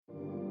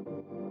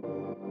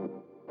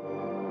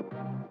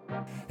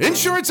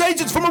Insurance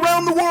agents from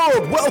around the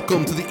world,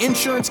 welcome to the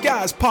Insurance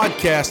Guys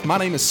podcast. My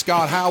name is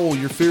Scott Howell,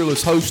 your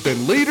fearless host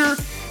and leader,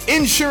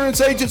 insurance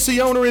agency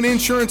owner and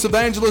insurance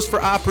evangelist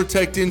for I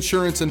Protect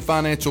Insurance and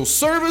Financial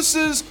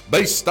Services,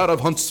 based out of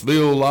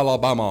Huntsville,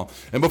 Alabama.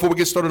 And before we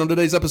get started on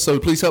today's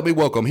episode, please help me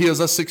welcome. He is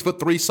a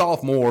 6'3"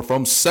 sophomore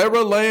from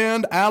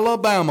Saraland,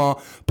 Alabama,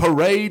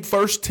 Parade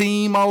First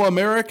Team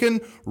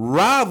All-American,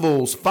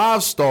 Rivals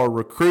 5-star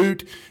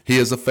recruit. He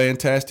is a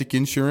fantastic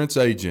insurance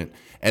agent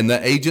and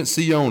the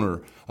agency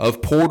owner of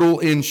Portal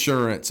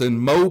Insurance in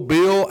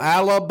Mobile,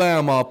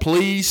 Alabama.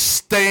 Please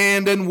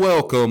stand and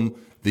welcome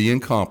the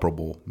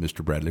incomparable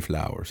Mr. Bradley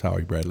Flowers. How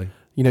are you, Bradley?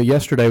 You know,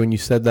 yesterday when you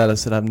said that, I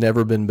said, I've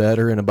never been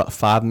better. And about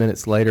 5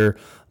 minutes later,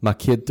 my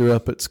kid threw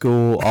up at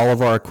school. All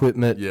of our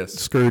equipment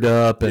screwed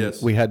up, and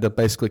we had to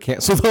basically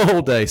cancel the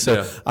whole day.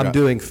 So I'm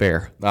doing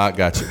fair. I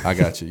got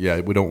you. Yeah,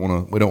 we don't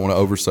want to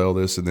oversell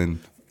this, and then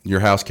your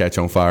house catch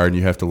on fire and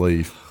you have to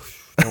leave.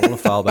 I don't want to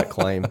file that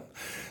claim.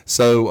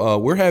 So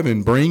we're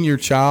having Bring Your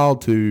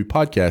Child to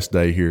Podcast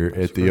Day here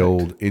at the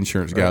old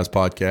Insurance Guys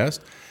podcast.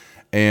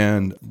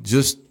 And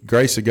just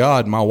grace of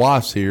God, my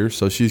wife's here,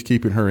 so she's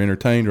keeping her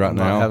entertained right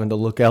now. Not having to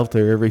look out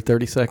there every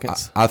 30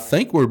 seconds. I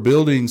think we're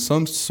building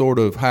some sort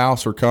of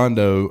house or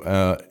condo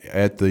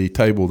at the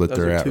table that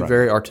they're at. Two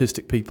very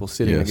artistic people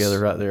sitting together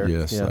right there.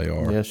 Yes, they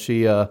are. Yeah,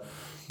 she had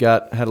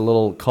a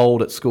little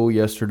cold at school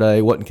yesterday.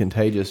 Wasn't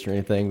contagious or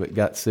anything, but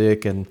got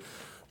sick, and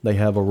they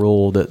have a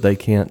rule that they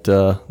can't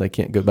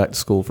go back to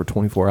school for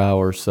 24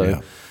 hours. So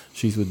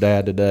she's with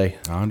Dad today.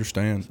 I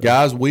understand. So.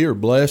 Guys, we are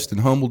blessed and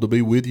humbled to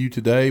be with you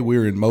today.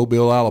 We're in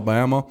Mobile,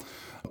 Alabama.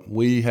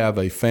 We have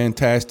a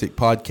fantastic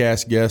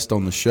podcast guest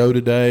on the show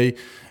today.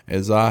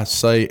 As I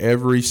say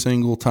every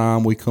single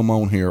time we come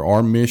on here,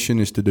 our mission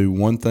is to do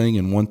one thing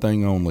and one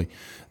thing only.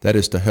 That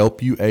is to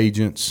help you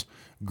agents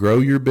grow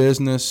your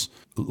business,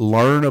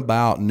 learn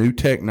about new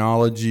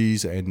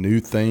technologies and new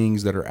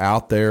things that are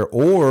out there,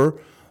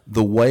 or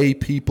the way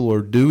people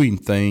are doing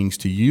things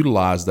to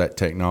utilize that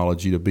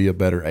technology to be a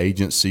better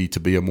agency,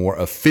 to be a more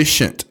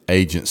efficient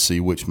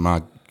agency, which,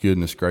 my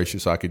goodness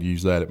gracious, I could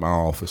use that at my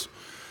office.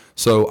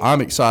 So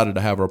I'm excited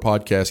to have our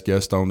podcast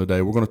guest on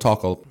today. We're going to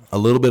talk a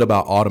little bit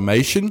about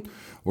automation.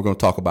 We're going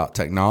to talk about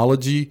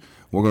technology.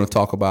 We're going to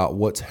talk about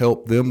what's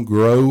helped them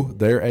grow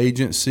their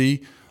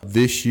agency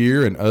this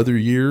year and other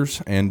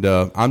years, and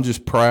I'm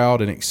just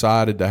proud and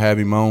excited to have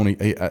him on.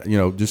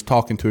 Just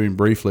talking to him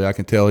briefly, I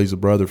can tell he's a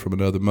brother from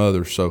another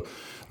mother. So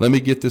let me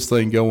get this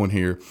thing going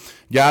here.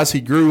 Guys,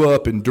 he grew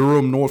up in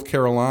Durham, North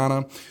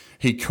Carolina.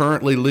 He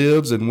currently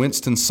lives in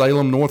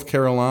Winston-Salem, North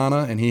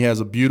Carolina, and he has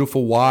a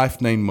beautiful wife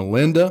named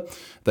Melinda.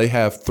 They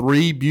have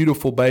 3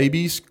 beautiful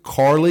babies,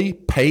 Carly,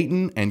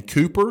 Peyton, and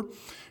Cooper.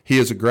 He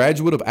is a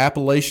graduate of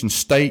Appalachian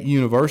State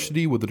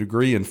University with a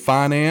degree in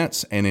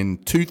finance, and in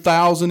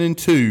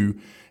 2002,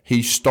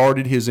 he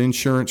started his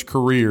insurance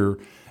career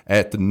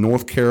at the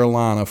North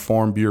Carolina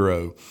Farm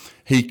Bureau.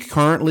 He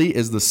currently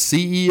is the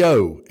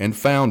CEO and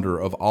founder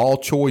of All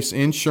Choice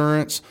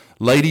Insurance.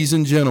 Ladies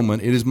and gentlemen,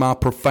 it is my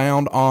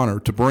profound honor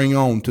to bring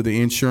on to the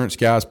Insurance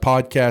Guys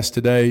podcast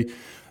today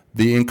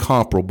the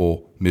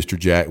incomparable Mr.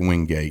 Jack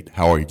Wingate.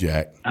 How are you,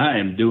 Jack? I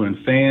am doing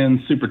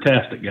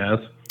fan-supertastic,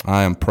 guys.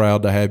 I am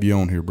proud to have you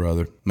on here,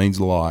 brother. Means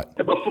a lot.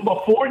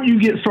 Before you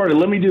get started,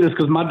 let me do this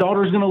because my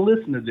daughter's going to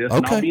listen to this,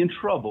 and I'll be in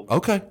trouble.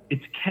 Okay.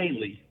 It's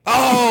Kaylee.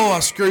 Oh, I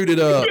screwed it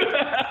up.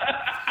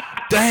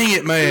 Dang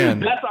it, man.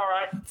 That's all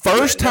right.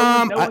 First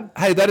time.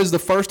 Hey, that is the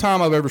first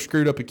time I've ever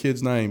screwed up a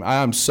kid's name.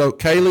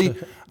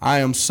 Kaylee,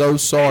 I am so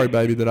sorry,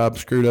 baby, that I've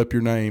screwed up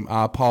your name.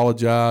 I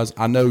apologize.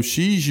 I know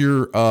she's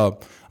I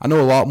know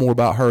a lot more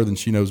about her than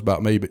she knows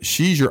about me, but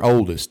she's your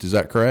oldest. Is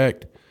that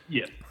correct?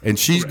 Yes. And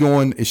she's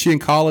is she in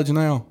college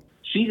now?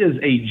 She is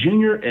a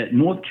junior at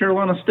North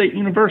Carolina State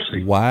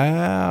University.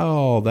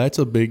 Wow, that's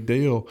a big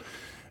deal.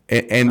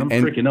 And I'm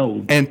freaking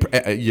old. And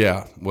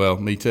yeah, well,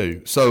 me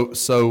too. So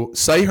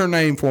say her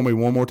name for me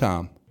one more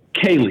time.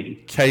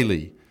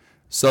 Kaylee.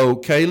 So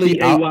Kaylee,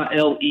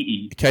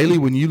 Kaylee. Kaylee,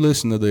 when you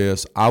listen to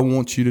this, I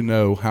want you to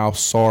know how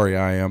sorry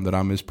I am that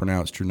I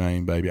mispronounced your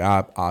name, baby.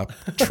 I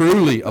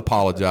truly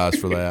apologize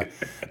for that.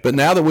 But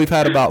now that we've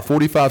had about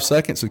 45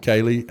 seconds of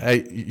Kaylee,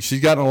 hey,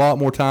 she's gotten a lot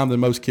more time than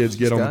most kids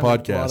get on the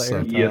podcast.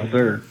 So. Yes,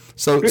 sir.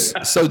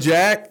 So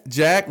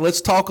Jack, let's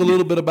talk a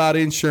little bit about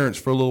insurance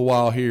for a little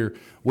while here.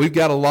 We've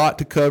got a lot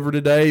to cover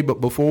today, but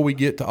before we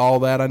get to all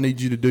that, I need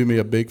you to do me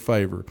a big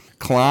favor.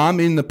 Climb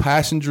in the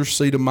passenger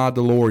seat of my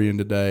DeLorean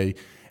today,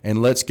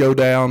 and let's go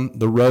down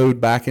the road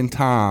back in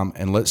time,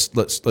 and let's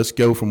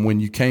go from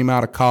when you came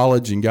out of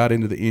college and got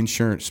into the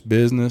insurance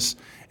business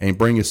and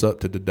bring us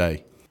up to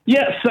today.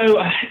 Yeah, so,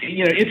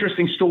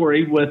 interesting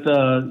story with,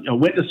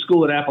 went to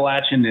school at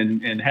Appalachian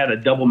and had a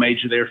double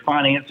major there,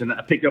 finance, and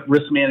I picked up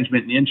risk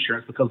management and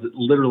insurance because it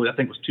literally, I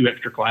think, was 2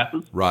 extra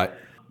classes. Right.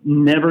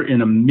 Never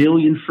in a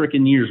million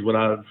freaking years would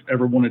I've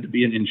ever wanted to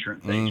be an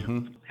insurance agent.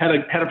 Mm-hmm.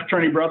 Had a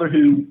fraternity brother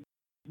who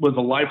was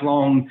a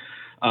lifelong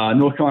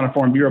North Carolina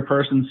Farm Bureau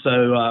person.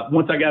 So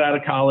once I got out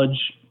of college,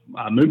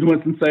 I moved to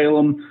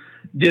Winston-Salem,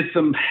 did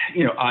some,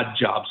 odd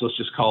jobs, let's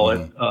just call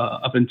it,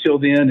 up until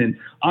then. And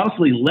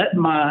honestly, let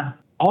my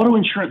auto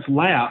insurance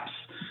lapse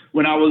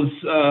when I was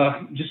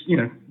just,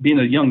 being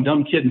a young,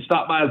 dumb kid, and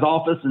stopped by his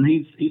office. And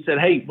he said,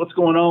 "Hey, what's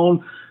going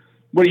on?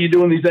 What are you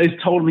doing these days?"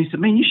 Told him, he said,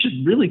 "Man, you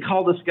should really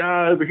call this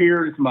guy over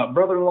here. It's my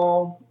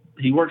brother-in-law.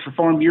 He works for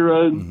Farm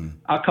Bureau."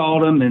 I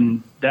called him,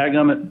 and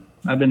daggum it,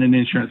 I've been in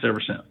insurance ever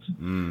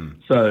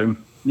since. So,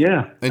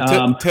 yeah.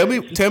 And tell me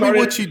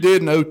what you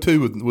did in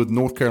 2002 with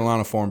North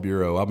Carolina Farm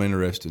Bureau. I'm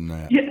interested in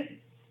that. Yeah.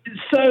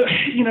 So,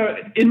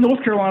 in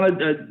North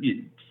Carolina,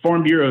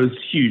 Farm Bureau is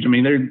huge. I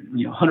mean, there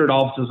are 100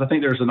 offices. I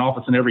think there's an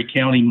office in every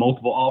county,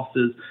 multiple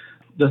offices.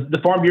 The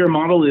Farm Bureau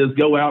model is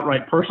go out,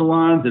 write personal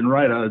lines, and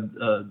write a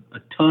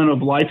ton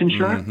of life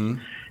insurance.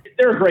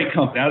 They're a great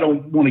company. I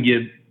don't want to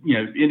give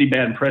any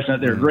bad impression.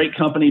 They're a great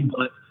company,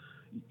 but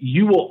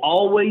you will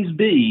always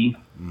be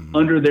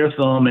under their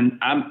thumb. And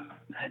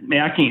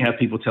I can't have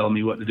people telling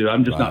me what to do.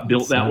 I'm just not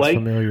built that way.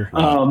 Familiar.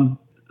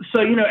 So,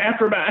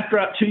 after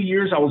about 2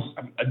 years,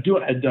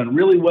 had done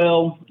really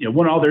well,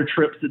 won all their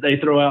trips that they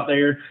throw out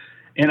there.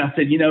 And I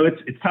said,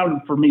 it's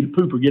time for me to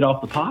poop or get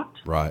off the pot.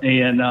 Right.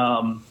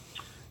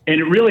 And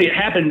it really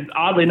happened,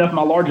 oddly enough,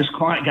 my largest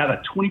client got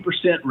a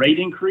 20% rate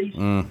increase.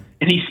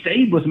 And he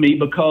stayed with me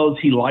because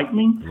he liked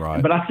me.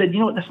 Right. But I said,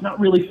 that's not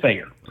really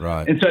fair.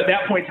 Right. And so at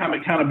that point in time,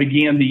 it kind of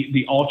began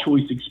the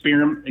all-choice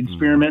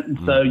experiment. And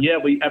so,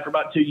 after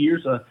about 2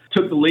 years,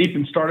 took the leap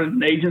and started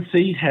an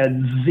agency,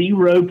 had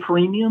zero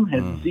premium,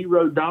 had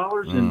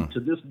 $0. And to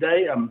this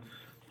day, I'm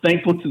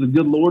thankful to the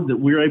good Lord that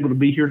we're able to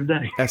be here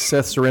today. As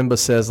Seth Zaremba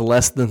says,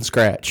 less than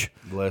scratch.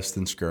 Less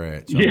than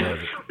scratch. Yes. Love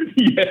it.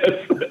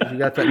 Yes. You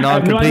got that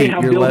non-compete,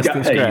 you're less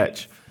than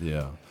scratch.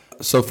 Yeah.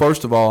 So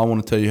first of all, I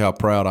want to tell you how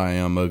proud I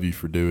am of you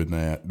for doing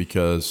that,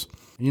 because,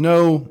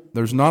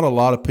 there's not a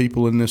lot of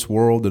people in this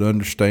world that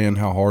understand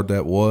how hard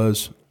that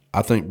was.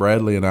 I think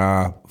Bradley and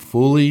I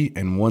fully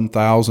and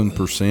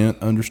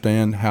 1,000%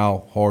 understand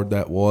how hard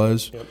that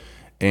was. Yep.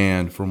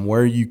 And from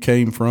where you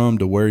came from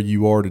to where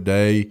you are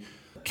today,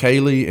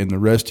 Kaylee and the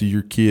rest of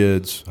your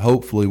kids,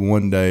 hopefully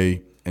one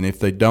day, and if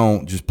they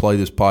don't, just play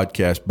this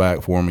podcast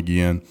back for them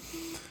again.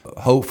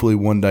 Hopefully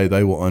one day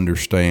they will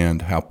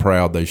understand how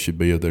proud they should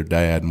be of their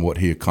dad and what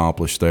he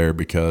accomplished there,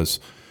 because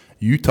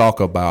you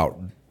talk about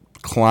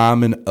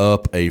climbing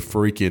up a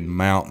freaking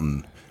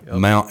mountain,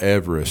 Mount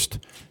Everest.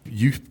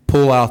 You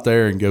pull out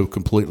there and go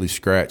completely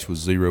scratch with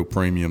zero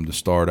premium to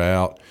start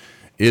out.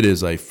 It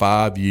is a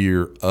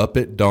 5-year up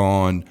at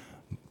dawn,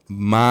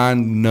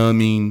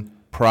 mind-numbing,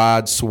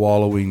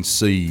 pride-swallowing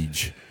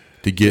siege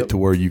to get to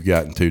where you've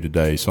gotten to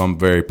today. So I'm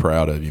very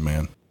proud of you,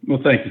 man. Well,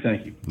 thank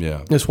you.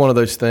 Yeah. It's one of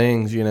those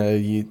things,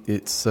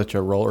 it's such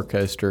a roller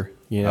coaster.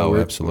 We're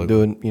absolutely.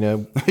 Doing, You're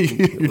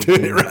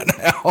doing it right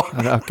now.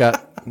 And I've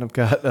got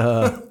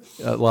a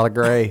lot of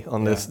gray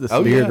on this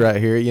beard right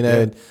here,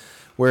 and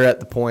we're at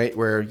the point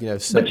where, But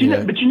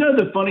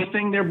the funny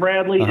thing there,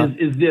 Bradley,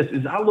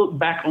 is I look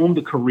back on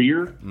the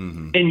career,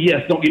 and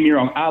yes, don't get me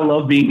wrong, I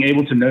love being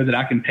able to know that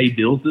I can pay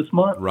bills this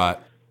month. Right.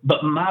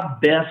 But my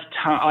best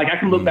time, I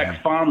can look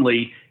back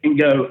fondly and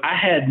go, I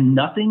had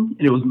nothing,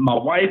 and it was my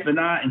wife and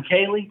I and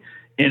Kaylee,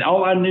 and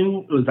all I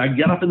knew was I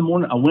got up in the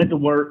morning, I went to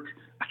work,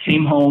 I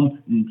came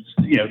home, and,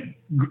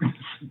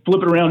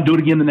 flip it around, do it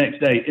again the next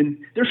day, and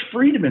there's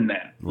freedom in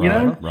that,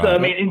 Right. So I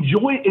mean,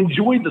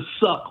 enjoy the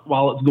suck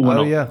while it's going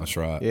on. Yeah, that's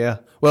right. Yeah.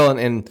 Well,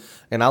 and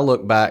I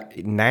look back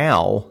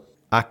now.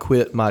 I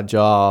quit my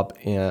job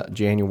in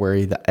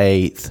January the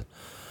 8th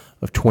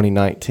of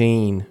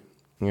 2019.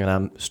 And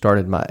I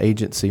started my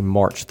agency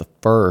March the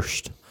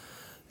 1st,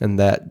 and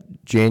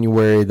that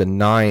January the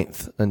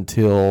 9th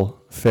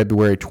until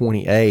February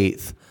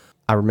 28th,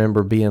 I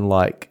remember being, all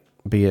right,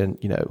 I'm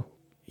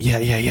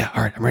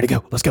ready to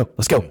go. Let's go.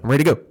 I'm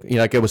ready to go.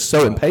 I was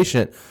so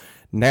impatient.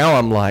 Now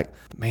I'm like,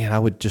 man, I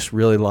would just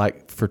really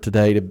like for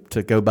today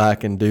to go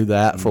back and do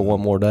that for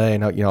one more day.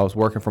 And, I was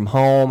working from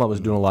home. I was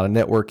doing a lot of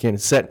networking,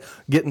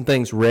 getting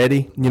things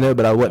ready,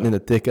 but I wasn't in the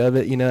thick of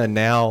it, and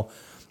now –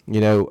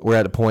 we're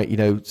at a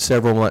point,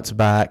 several months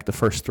back, the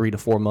first 3 to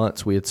 4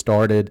 months we had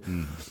started.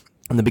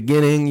 In the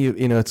beginning,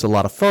 it's a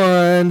lot of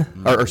fun.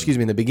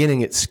 In the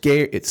beginning, it's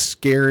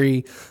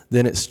scary.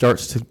 Then it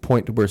starts to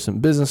point to where some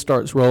business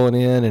starts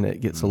rolling in, and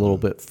it gets a little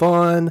bit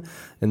fun.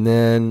 And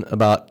then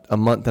about a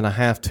month and a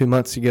half, 2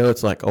 months ago,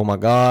 it's like, oh my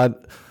God,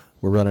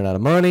 we're running out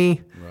of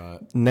money. Right.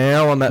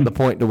 Now I'm at the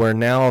point to where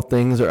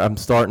I'm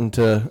starting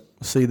to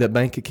see the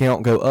bank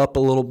account go up a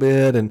little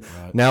bit, and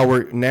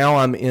now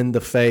I'm in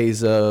the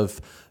phase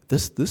of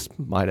this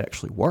might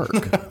actually work,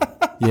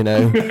 and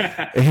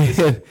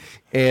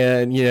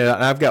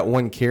I've got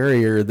one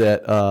carrier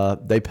that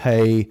they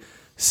pay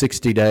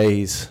 60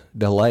 days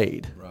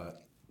delayed. Right.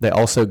 They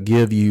also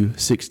give you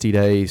 60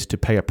 days to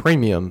pay a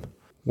premium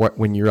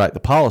when you write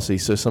the policy.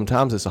 So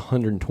sometimes it's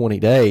 120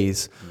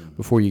 days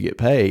before you get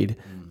paid,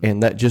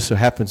 and that just so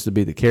happens to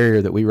be the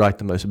carrier that we write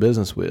the most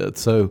business with.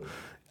 So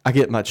I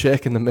get my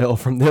check in the mail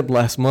from them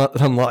last month,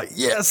 and I'm like,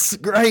 yes,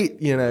 great,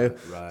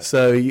 Right.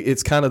 So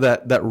it's kind of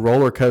that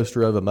roller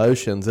coaster of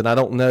emotions, and I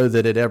don't know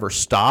that it ever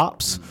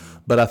stops,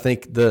 but I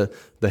think the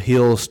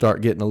hills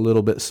start getting a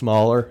little bit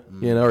smaller,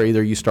 or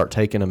either you start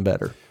taking them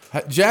better.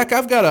 Jack,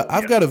 I've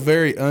got a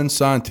very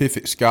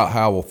unscientific Scott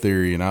Howell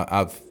theory, and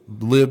I've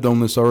lived on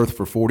this earth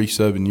for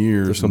 47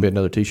 years. There's going to be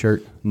another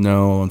T-shirt?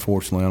 No,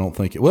 unfortunately, I don't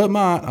think it. Well, it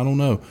might. I don't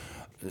know.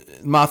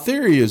 My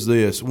theory is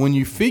this: when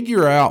you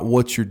figure out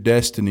what your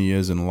destiny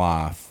is in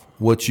life,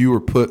 what you were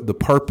put, the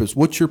purpose,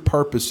 what your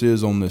purpose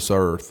is on this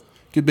earth,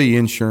 could be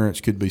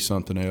insurance, could be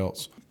something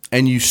else,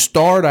 and you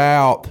start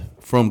out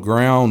from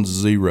ground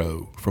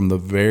zero, from the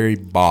very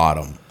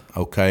bottom,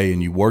 okay,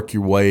 and you work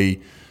your way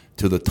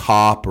to the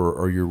top,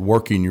 or you're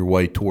working your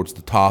way towards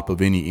the top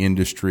of any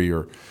industry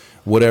or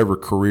whatever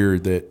career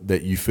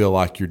that you feel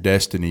like your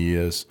destiny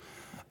is.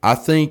 I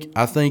think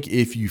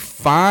if you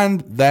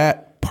find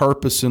that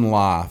purpose in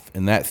life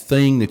and that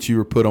thing that you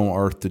were put on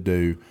earth to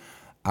do,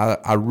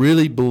 I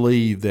really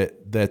believe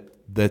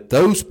that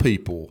those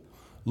people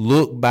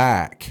look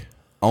back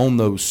on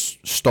those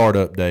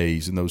startup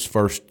days and those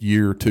first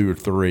year or two or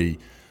three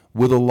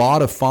with a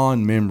lot of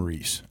fond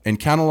memories. And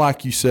kind of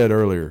like you said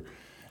earlier,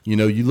 you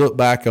look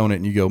back on it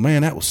and you go,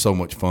 man, that was so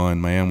much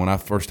fun, man, when I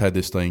first had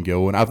this thing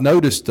going. I've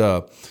noticed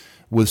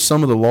with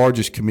some of the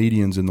largest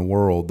comedians in the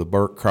world, the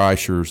Burt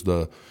Kreischers,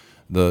 the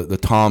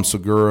Tom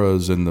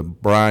Seguras and the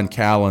Brian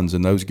Callens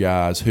and those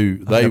guys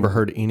I've never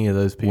heard any of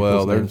those people.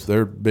 Well,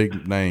 they're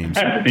big names.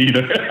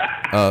 Kevin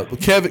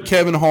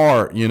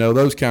Hart,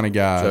 those kind of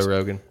guys. Joe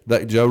Rogan.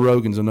 Joe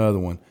Rogan's another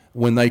one.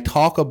 When they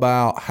talk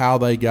about how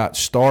they got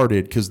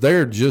started, because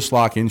they're just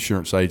like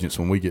insurance agents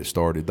when we get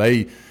started.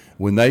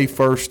 When they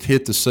first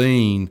hit the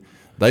scene,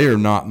 they are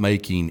not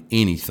making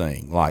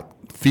anything, like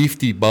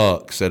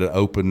 $50 at an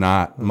open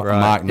night,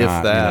 right, mic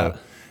night.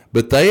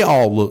 But they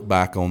all look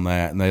back on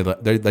that, and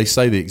they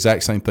say the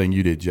exact same thing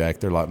you did, Jack.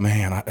 They're like,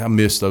 man, I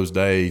miss those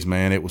days,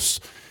 man. It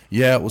was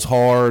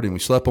hard, and we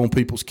slept on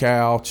people's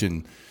couch,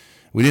 and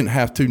we didn't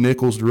have two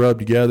nickels to rub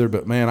together.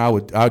 But man,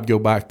 I'd go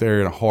back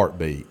there in a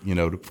heartbeat,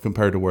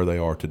 compared to where they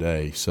are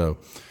today. So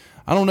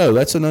I don't know.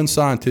 That's an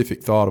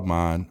unscientific thought of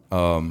mine.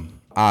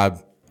 I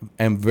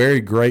am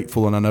very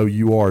grateful, and I know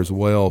you are as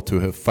well, to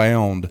have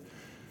found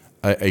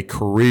a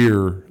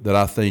career that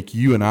I think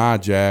you and I,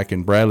 Jack,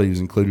 and Bradley is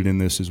included in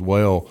this as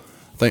well.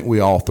 I think we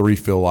all three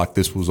feel like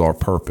this was our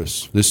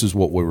purpose. This is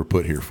what we were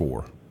put here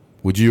for.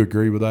 Would you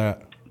agree with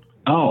that?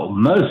 Oh,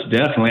 most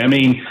definitely. I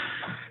mean,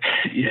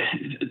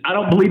 I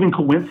don't believe in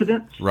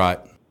coincidence, right,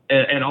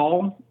 at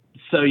all.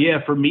 So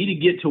yeah, for me to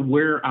get to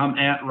where I'm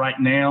at right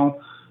now,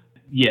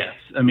 yes.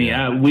 I mean,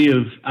 yeah.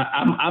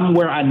 I'm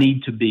where I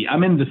need to be.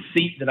 I'm in the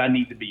seat that I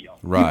need to be on.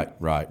 Right.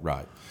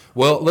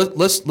 Well,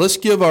 let's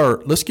give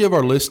our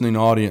listening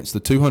audience,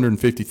 the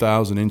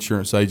 250,000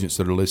 insurance agents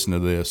that are listening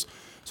to this.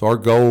 So our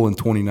goal in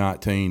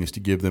 2019 is to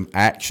give them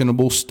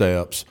actionable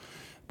steps.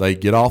 They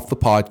get off the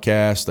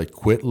podcast, they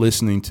quit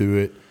listening to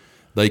it,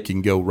 they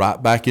can go right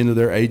back into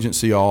their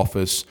agency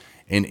office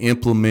and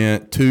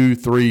implement 2,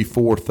 3,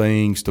 4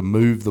 things to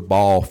move the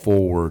ball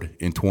forward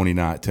in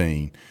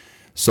 2019.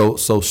 So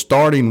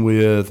starting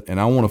with, and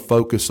I want to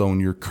focus on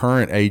your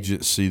current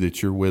agency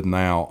that you're with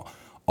now,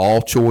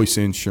 All Choice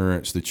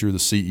Insurance, that you're the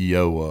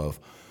CEO of.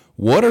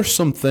 What are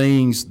some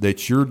things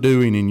that you're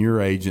doing in your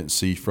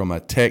agency from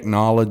a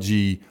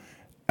technology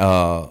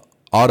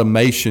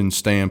automation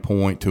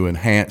standpoint to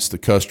enhance the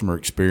customer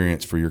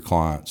experience for your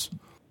clients?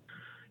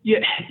 Yeah,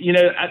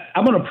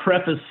 I'm going to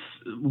preface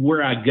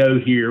where I go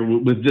here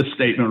with this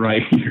statement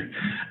right here.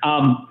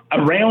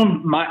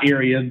 Around my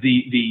area,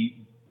 the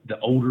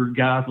older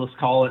guys, let's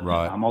call it,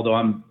 right. Although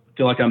I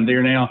feel like I'm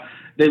there now,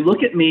 they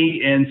look at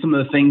me and some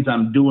of the things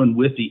I'm doing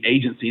with the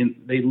agency, and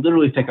they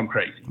literally think I'm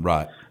crazy.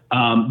 Right.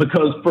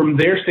 Because from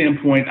their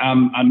standpoint,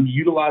 I'm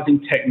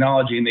utilizing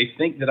technology, and they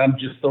think that I'm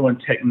just throwing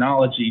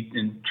technology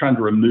and trying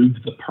to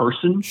remove the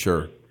person.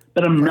 Sure.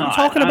 But I'm not. Are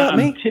you talking about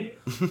me?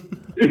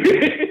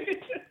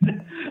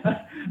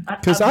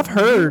 Because I've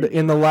heard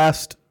in the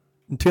last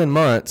 10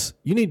 months,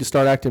 you need to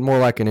start acting more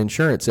like an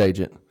insurance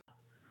agent.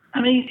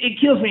 I mean, it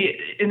kills me.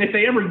 And if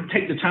they ever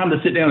take the time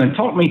to sit down and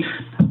talk to me,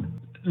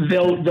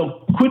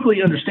 they'll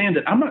quickly understand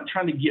that I'm not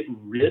trying to get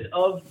rid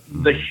of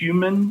the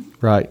human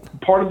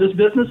part of this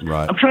business.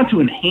 Right. I'm trying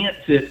to enhance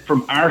it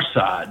from our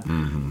side.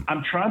 Mm-hmm.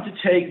 I'm trying to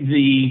take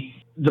the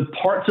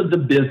parts of the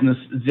business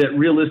that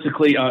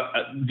realistically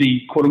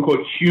the quote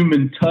unquote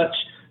human touch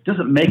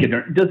doesn't make it.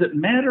 Does it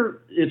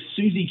matter if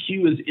Susie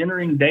Q is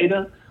entering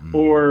data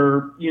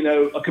or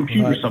a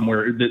computer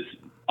somewhere that's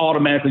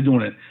automatically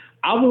doing it?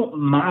 I want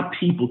my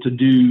people to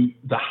do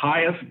the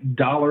highest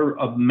dollar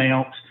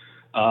amount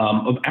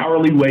of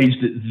hourly wage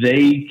that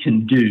they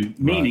can do,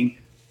 meaning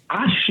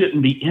I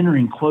shouldn't be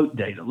entering quote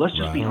data. Let's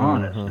just be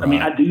honest. I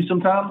mean, I do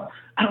sometimes.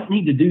 I don't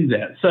need to do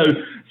that. So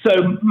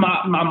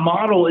my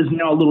model is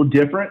now a little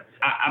different.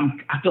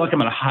 I feel like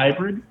I'm in a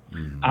hybrid.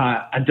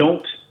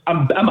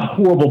 I'm a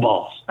horrible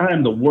boss. I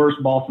am the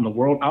worst boss in the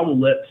world. I will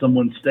let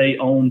someone stay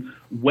on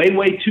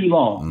way too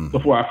long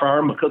before I fire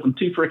them because I'm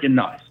too freaking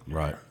nice.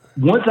 Right.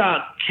 Once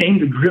I came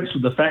to grips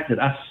with the fact that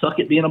I suck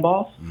at being a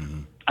boss,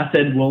 I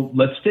said, well,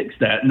 let's fix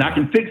that. And I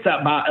can fix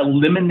that by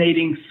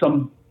eliminating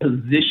some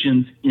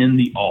positions in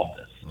the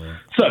office. Right.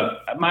 So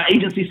my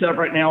agency setup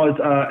right now is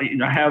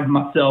I have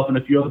myself and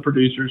a few other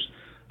producers.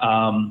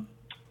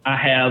 I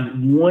have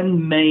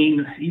one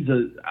main.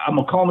 I'm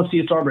gonna call him a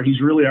CSR, but he's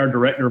really our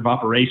director of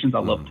operations. I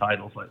love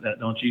titles like that,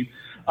 don't you?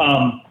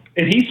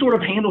 And he sort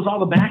of handles all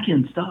the back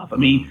end stuff. I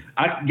mean,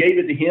 I gave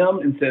it to him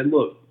and said,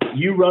 look,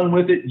 you run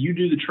with it, you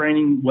do the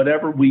training,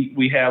 whatever.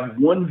 We have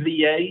one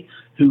VA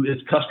who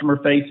is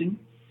customer facing,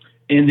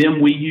 and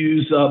then we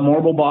use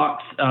Marblebox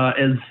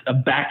as a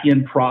back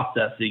end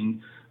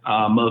processing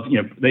of,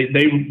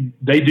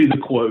 they do the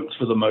quotes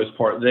for the most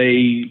part.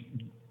 They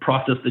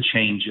process the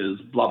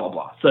changes, blah, blah,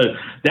 blah. So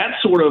that's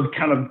sort of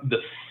kind of the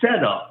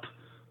setup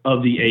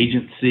of the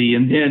agency,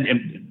 and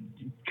then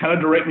kind of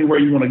direct me where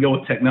you want to go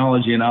with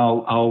technology, and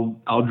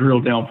I'll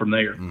drill down from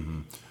there.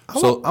 Mm-hmm.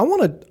 So I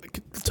want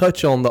to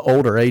touch on the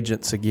older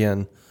agents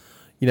again.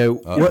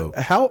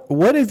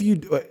 What have you,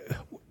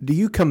 do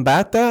you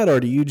combat that, or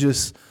do you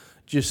just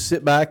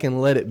sit back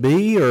and let it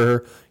be,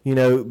 or,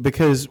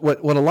 because what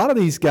a lot of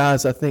these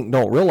guys I think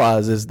don't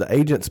realize is the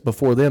agents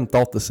before them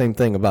thought the same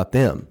thing about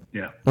them.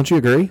 Yeah. Don't you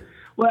agree?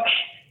 Well,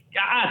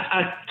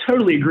 I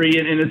totally agree.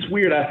 And it's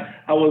weird.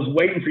 I was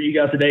waiting for you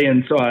guys today.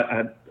 And so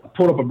I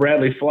pulled up a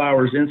Bradley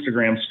Flowers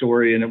Instagram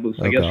story, and it was,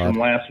 from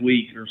last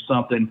week or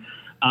something.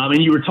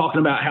 And you were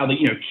talking about how the,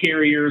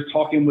 carriers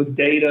talking with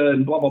data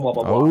and blah, blah, blah,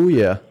 blah, blah. Oh,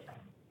 yeah.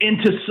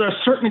 And to a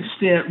certain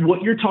extent,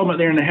 what you're talking about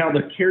there and how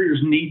the carriers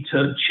need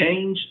to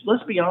change,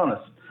 let's be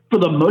honest. For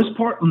the most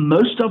part,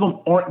 most of them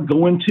aren't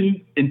going to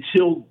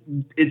until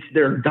it's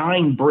their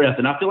dying breath.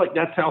 And I feel like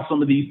that's how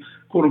some of these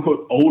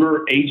quote-unquote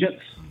older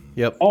agents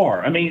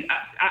are. I mean,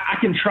 I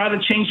can try to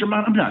change their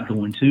mind. I'm not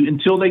going to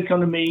until they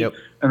come to me and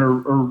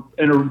are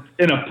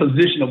in a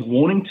position of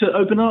wanting to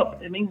open up.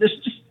 I mean, this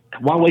just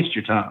why waste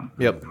your time?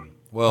 Yep.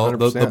 Well,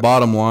 the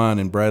bottom line,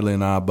 and Bradley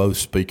and I both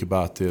speak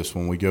about this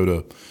when we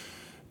go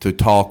to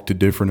talk to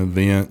different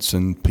events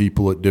and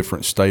people at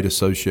different state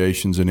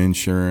associations and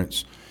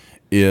insurance,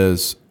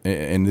 is,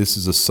 and this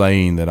is a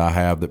saying that I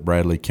have that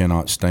Bradley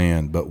cannot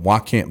stand, but why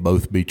can't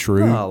both be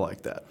true? Oh, I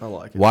like that. I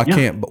like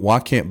it. Why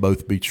can't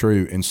both be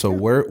true? And so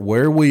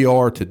where we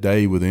are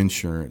today with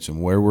insurance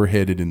and where we're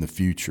headed in the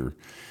future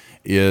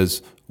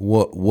is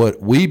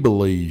what we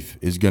believe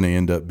is going to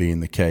end up being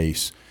the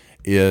case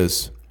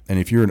is, and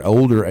if you're an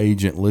older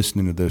agent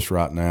listening to this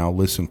right now,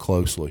 listen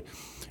closely.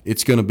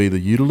 It's going to be the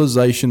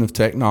utilization of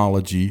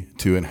technology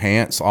to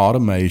enhance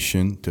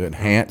automation, to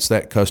enhance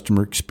that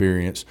customer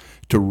experience,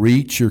 to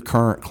reach your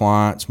current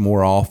clients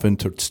more often,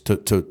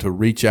 to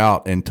reach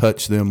out and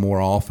touch them more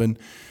often.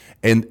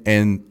 And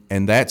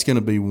that's going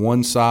to be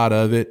one side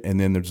of it. And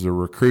then there's the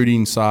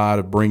recruiting side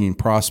of bringing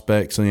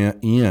prospects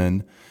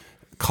in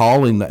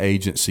calling the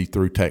agency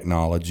through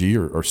technology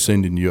or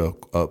sending you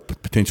a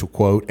potential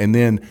quote. And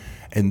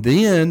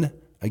then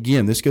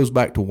again, this goes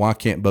back to why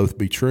can't both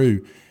be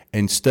true.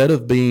 Instead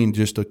of being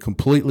just a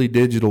completely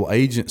digital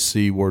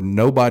agency where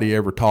nobody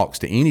ever talks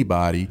to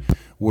anybody,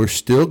 we're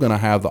still going to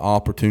have the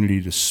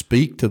opportunity to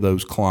speak to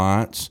those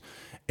clients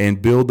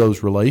and build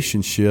those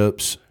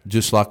relationships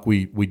just like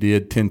we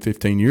did 10,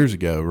 15 years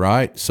ago,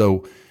 right?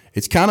 So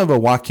it's kind of a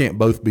why can't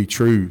both be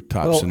true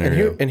type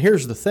scenario. And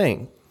here's the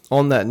thing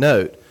on that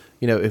note,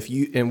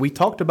 and we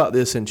talked about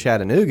this in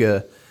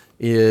Chattanooga,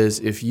 is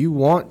if you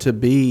want to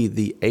be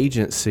the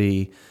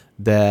agency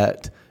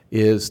that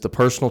is the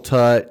personal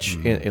touch,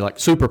 and like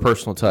super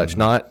personal touch,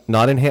 not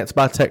enhanced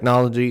by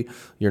technology.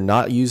 You're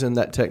not using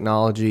that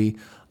technology.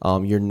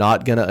 You're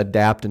not going to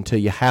adapt until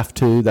you have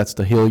to. That's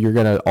the hill you're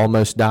going to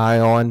almost die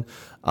on.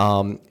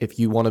 If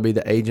you want to be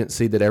the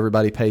agency that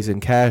everybody pays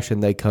in cash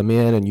and they come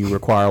in and you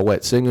require a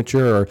wet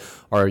signature,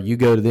 or you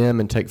go to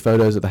them and take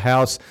photos of the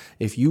house,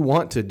 if you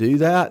want to do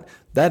that,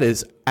 that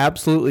is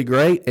absolutely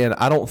great, and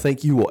I don't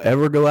think you will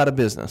ever go out of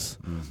business.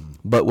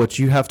 But what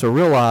you have to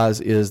realize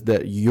is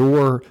that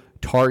your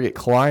target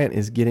client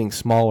is getting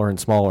smaller and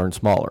smaller and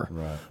smaller.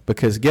 Right.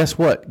 Because guess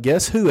what?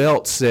 Guess who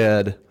else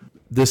said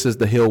this is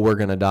the hill we're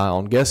going to die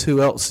on? Guess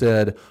who else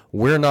said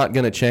we're not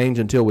going to change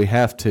until we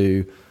have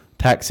to?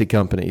 Taxi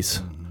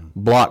companies,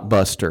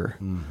 Blockbuster,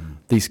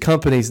 these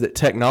companies that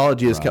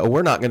technology is,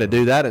 we're not going to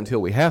do that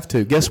until we have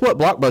to. Guess what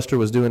Blockbuster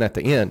was doing at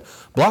the end?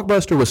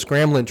 Blockbuster was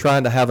scrambling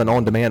trying to have an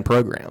on-demand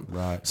program.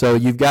 Right. So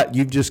you've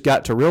just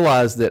got to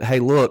realize that,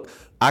 hey, look,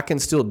 I can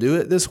still do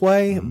it this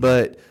way,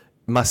 but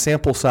my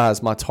sample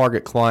size, my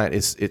target client,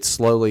 it's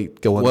slowly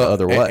going the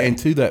other way. And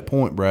to that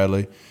point,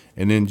 Bradley,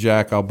 and then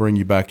Jack, I'll bring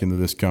you back into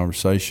this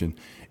conversation.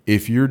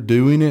 If you're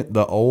doing it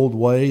the old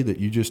way that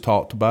you just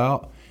talked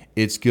about,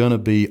 it's going to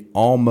be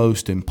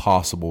almost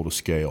impossible to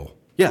scale.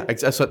 Yeah,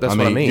 that's what I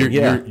mean.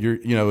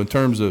 You're in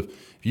terms of,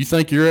 if you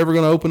think you're ever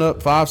going to open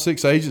up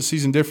 5-6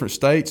 agencies in different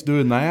states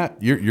doing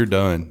that, you're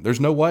done. There's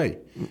no way.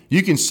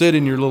 You can sit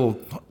in your little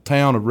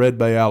town of Red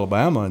Bay,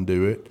 Alabama, and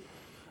do it.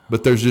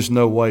 But there's just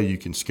no way you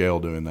can scale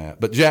doing that.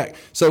 But Jack,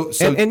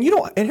 and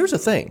here's the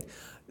thing.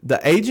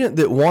 The agent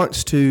that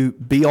wants to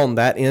be on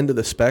that end of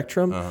the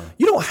spectrum,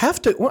 you don't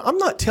have to. I'm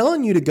not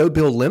telling you to go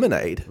build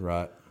Lemonade.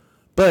 Right.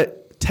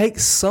 But take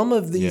some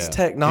of these Incremental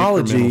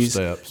technologies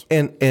steps.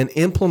 and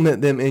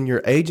implement them in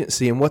your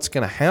agency. And what's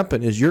going to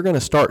happen is you're going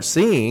to start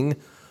seeing,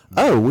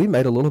 oh, we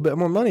made a little bit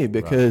more money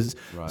because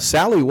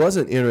Sally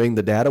wasn't entering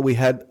the data. We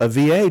had a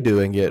VA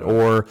doing it.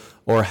 Or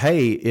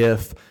hey,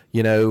 if,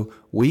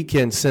 we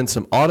can send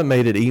some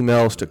automated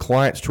emails to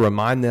clients to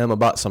remind them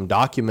about some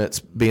documents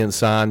being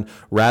signed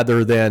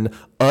rather than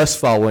us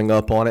following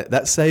up on it.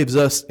 That saves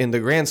us, in the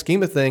grand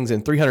scheme of things,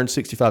 in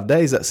 365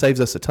 days, that saves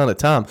us a ton of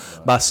time.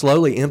 By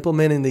slowly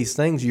implementing these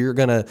things, you're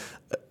gonna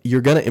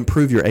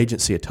improve your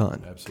agency a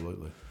ton.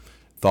 Absolutely.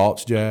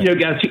 Thoughts, Jack?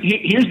 Guys,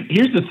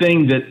 here's the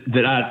thing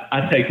that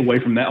I take away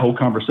from that whole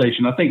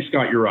conversation. I think,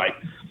 Scott, you're right.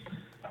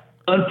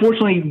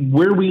 Unfortunately,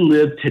 where we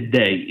live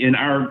today in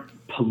our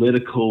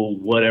political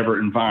whatever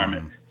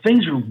environment,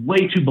 things are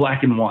way too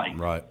black and white.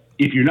 Right.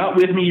 If you're not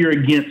with me, you're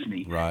against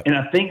me. Right. And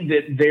I think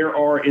that there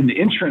are, in the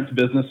insurance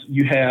business,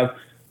 you have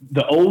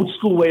the old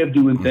school way of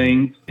doing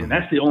things, and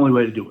that's the only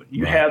way to do it.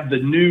 You have the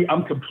new,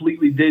 I'm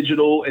completely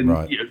digital, and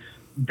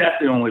that's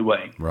the only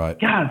way. Right.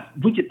 Guys,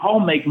 we can all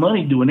make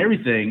money doing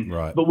everything.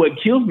 Right. But what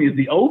kills me is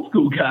the old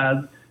school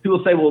guys who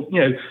will say, well,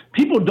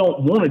 people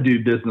don't want to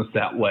do business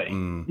that way.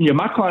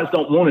 My clients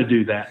don't want to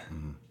do that.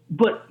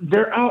 But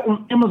they're out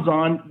on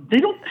Amazon. They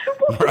don't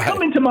want to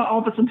come into my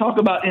office and talk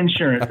about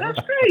insurance. That's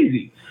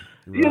crazy.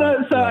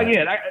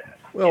 Again,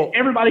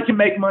 everybody can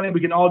make money.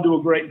 We can all do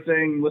a great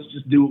thing. Let's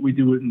just do what we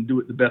do and do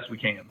it the best we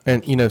can.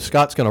 And,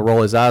 Scott's going to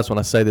roll his eyes when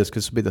I say this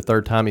because it'll be the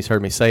third time he's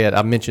heard me say it.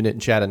 I mentioned it in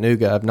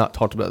Chattanooga. I've not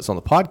talked about this on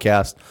the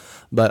podcast,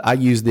 but I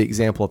used the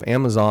example of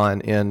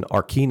Amazon in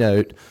our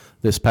keynote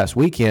this past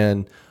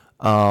weekend.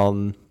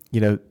 I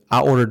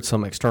ordered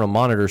some external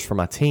monitors for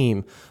my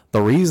team.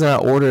 The reason I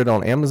ordered it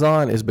on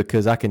Amazon is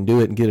because I can do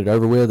it and get it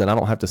over with, and I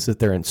don't have to sit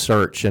there and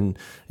search. And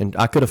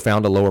I could have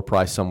found a lower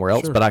price somewhere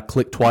else, but I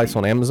clicked twice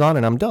on Amazon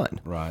and I'm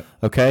done. Right.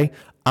 Okay?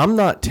 I'm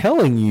not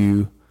telling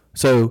you.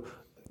 So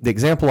the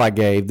example I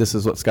gave, this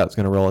is what Scott's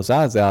going to roll his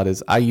eyes out,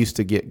 is I used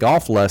to get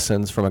golf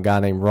lessons from a guy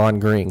named Ron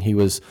Green. He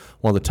was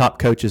one of the top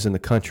coaches in the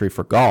country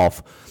for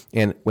golf.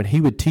 And when he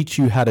would teach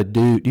you how to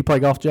do you play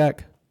golf,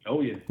 Jack?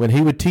 Oh, yeah. When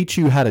he would teach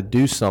you how to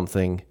do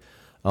something,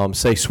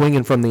 say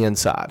swinging from the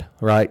inside,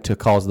 right, to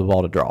cause the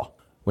ball to draw.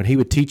 When he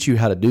would teach you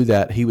how to do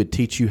that, he would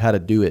teach you how to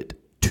do it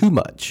too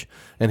much.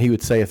 And he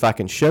would say, if I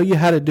can show you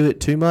how to do it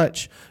too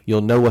much,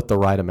 you'll know what the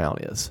right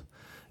amount is.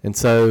 And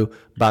so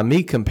by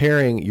me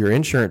comparing your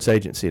insurance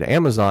agency to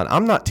Amazon,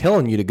 I'm not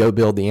telling you to go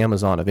build the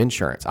Amazon of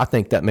insurance. I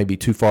think that may be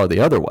too far the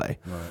other way.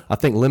 Right. I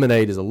think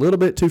lemonade is a little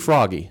bit too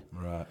froggy.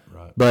 Right.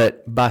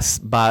 But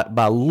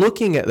by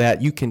looking at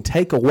that, you can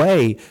take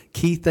away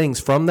key things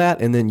from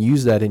that and then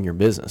use that in your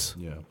business.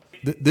 Yeah.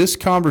 This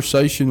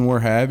conversation we're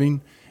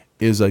having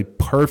is a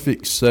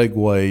perfect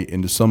segue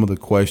into some of the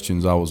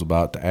questions I was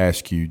about to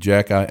ask you.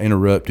 Jack, I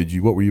interrupted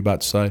you. What were you about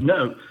to say?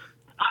 No,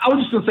 I was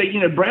just going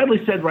to say,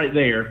 Bradley said right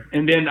there,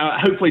 and then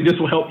hopefully this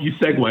will help you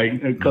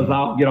segue because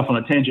I'll get off on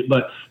a tangent.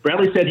 But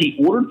Bradley said he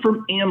ordered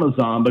from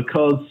Amazon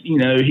because, he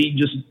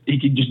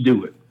could just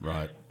do it.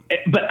 Right.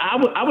 But I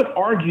would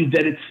argue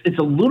that it's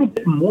a little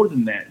bit more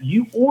than that.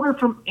 You order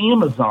from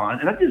Amazon,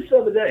 and I did this the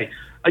other day.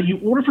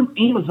 You order from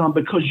Amazon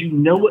because you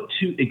know what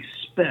to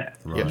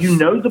expect. Right. You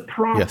know the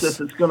process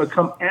that's going to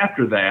come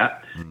after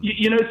that.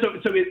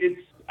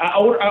 I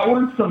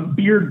ordered some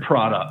beard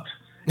product,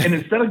 and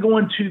instead of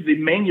going to the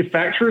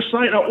manufacturer's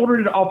site, I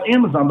ordered it off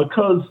Amazon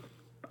because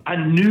I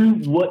knew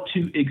what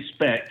to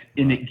expect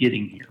in it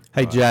getting here.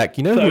 Hey, Jack,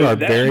 who our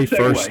very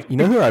first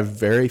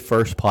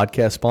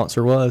podcast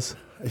sponsor was?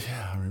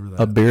 Yeah, I remember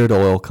that. A beard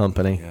oil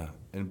company. Yeah.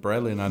 And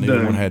Bradley and I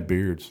knew one had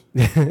beards.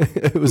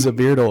 It was a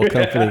beard oil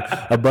company.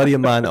 A buddy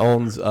of mine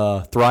owns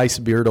Thrice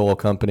Beard Oil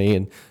Company,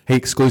 and he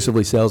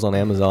exclusively sells on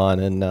Amazon.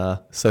 And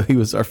so he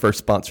was our first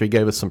sponsor. He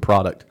gave us some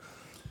product.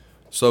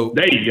 So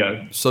there you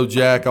go. So,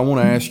 Jack, I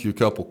want to ask you a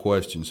couple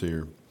questions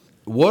here.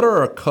 What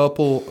are a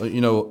couple,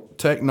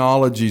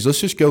 technologies? Let's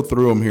just go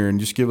through them here and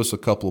just give us a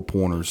couple of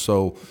pointers.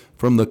 So,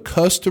 from the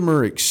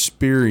customer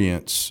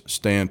experience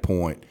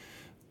standpoint,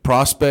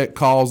 prospect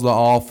calls the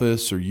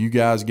office, or you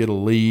guys get a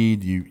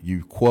lead,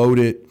 you quote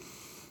it,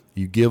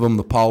 you give them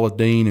the Paula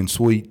Deen and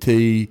sweet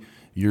tea,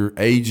 your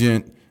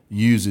agent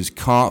uses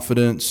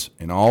confidence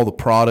in all the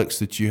products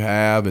that you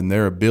have and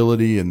their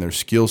ability and their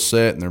skill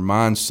set and their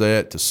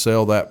mindset to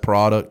sell that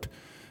product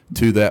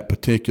to that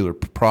particular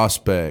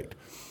prospect.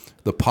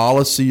 The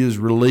policy is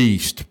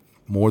released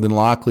more than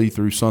likely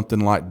through something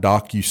like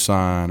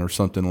DocuSign or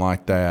something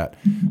like that.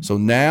 So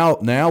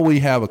now we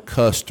have a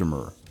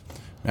customer.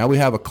 Now we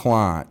have a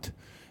client.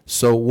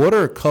 So what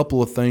are a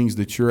couple of things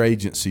that your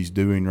agency's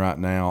doing right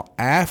now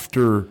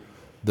after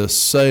the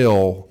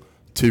sale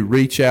to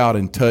reach out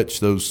and touch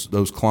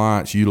those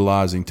clients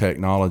utilizing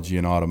technology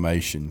and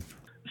automation?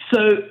 So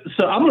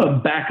I'm going to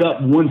back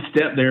up one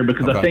step there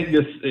because I think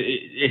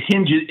it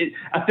hinges.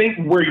 I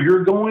think where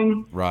you're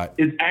going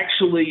is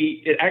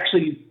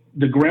actually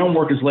the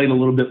groundwork is laid a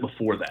little bit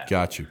before that.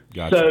 Got you.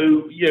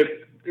 So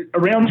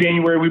around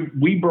January,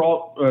 we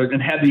brought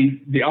and had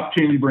the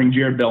opportunity to bring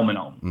Jared Bellman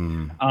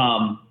on.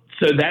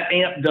 So that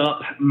amped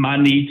up my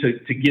need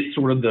to get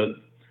sort of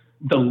the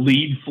the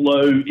lead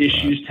flow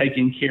issues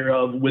taken care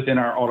of within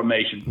our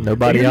automation.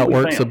 Nobody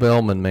outworks a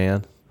bellman,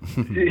 man.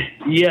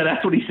 Yeah,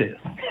 that's what he says.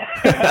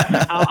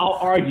 I'll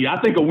argue. I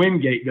think a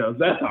Wingate does.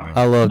 That's all right.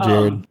 I love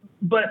Jared.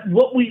 But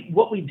what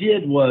we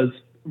did was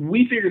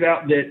we figured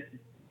out that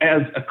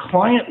as a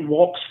client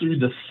walks through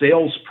the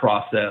sales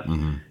process,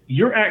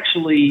 you're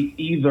actually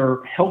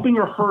either helping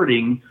or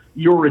hurting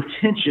your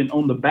retention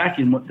on the back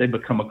end once they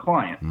become a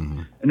client.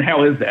 And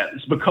how is that?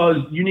 It's because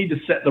you need to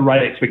set the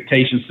right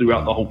expectations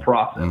throughout the whole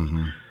process.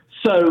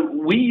 So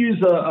we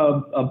use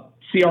a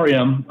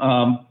CRM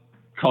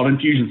called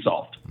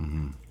Infusionsoft.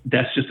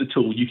 That's just a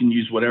tool. You can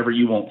use whatever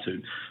you want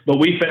to. But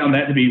we found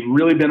that to be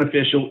really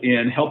beneficial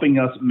in helping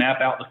us map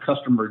out the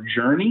customer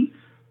journey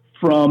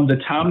from the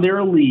time they're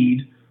a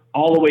lead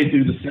all the way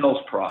through the sales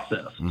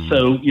process.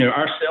 So,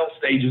 our sales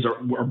stages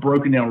are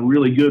broken down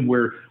really good,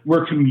 where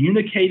we're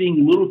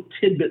communicating little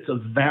tidbits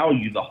of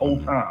value the whole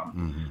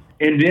time.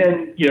 And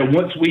then,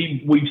 once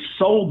we've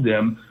sold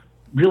them,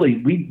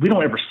 really, we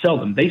don't ever sell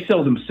them. They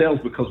sell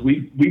themselves because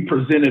we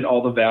presented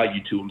all the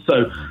value to them.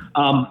 So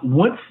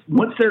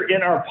once they're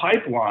in our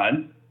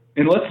pipeline,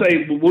 and let's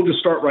say we'll just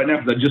start right now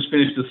because I just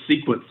finished the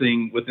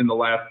sequencing within the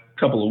last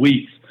couple of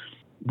weeks.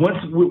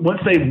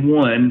 Once they've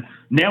won,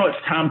 now it's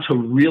time to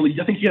really.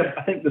 I think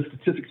the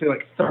statistics say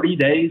like 30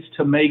 days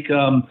to make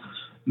a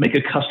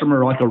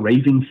customer like a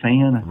raving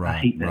fan. I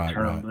hate that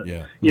term, but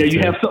you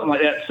have something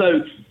like that.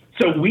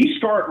 So we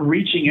start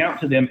reaching out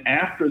to them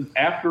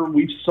after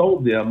we've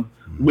sold them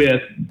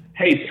with,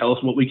 hey, tell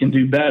us what we can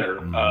do better.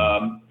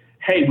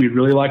 Hey, we'd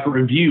really like a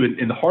review.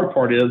 And the hard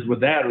part is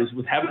with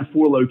having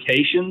 4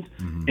 locations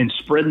and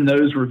spreading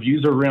those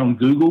reviews around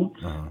Google,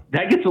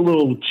 that gets a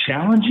little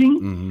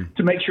challenging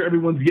to make sure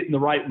everyone's getting the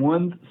right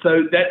ones.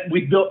 So that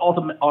we built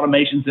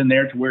automations in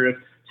there to where if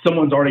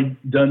someone's already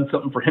done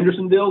something for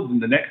Hendersonville,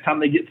 and the next time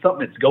they get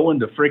something, it's going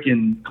to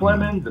freaking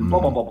Clemens and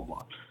blah, blah, blah, blah,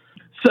 blah.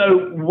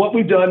 So what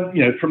we've done,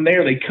 from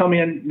there, they come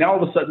in. Now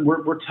all of a sudden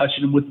we're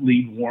touching them with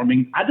lead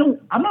warming.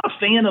 I'm not a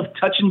fan of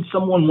touching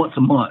someone once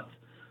a month.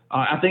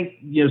 I think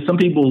some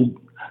people.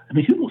 I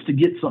mean, who wants to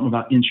get something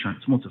about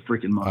insurance once a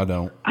freaking month? I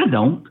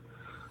don't.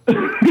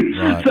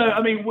 Right. So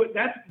I mean,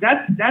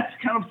 that's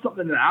kind of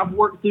something that I've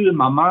worked through in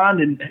my mind,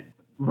 and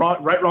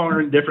right, wrong, or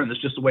indifferent.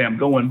 That's just the way I'm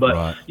going.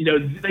 But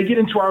they get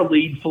into our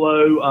lead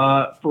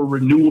flow for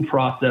renewal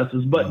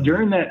processes. But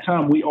during that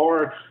time, we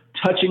are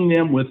touching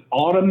them with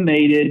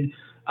automated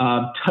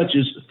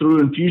touches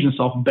through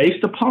Infusionsoft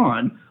based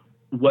upon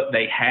what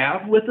they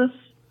have with us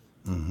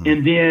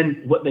and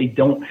then what they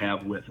don't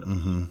have with us.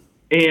 And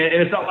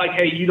it's not like,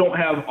 hey, you don't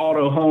have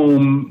auto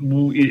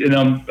home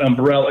and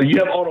umbrella. You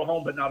have auto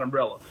home but not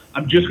umbrella.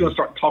 I'm just going to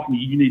start talking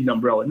to you. You need an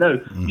umbrella. No,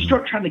 you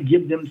start trying to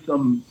give them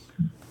some.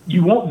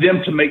 You want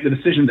them to make the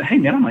decision that, hey,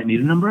 man, I might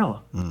need an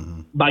umbrella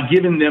by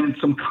giving them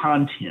some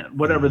content,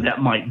 whatever that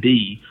might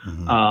be.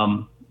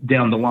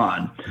 Down the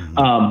line.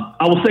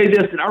 I will say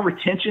this, that our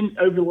retention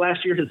over the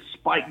last year has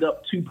spiked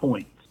up 2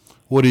 points.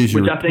 What's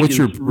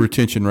your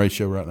retention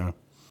ratio right now?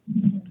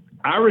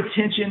 Our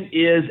retention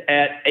is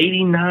at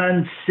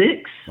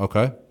 89.6.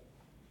 Okay.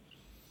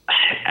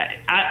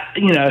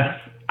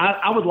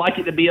 I would like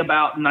it to be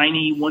about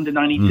 91 to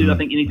 92. I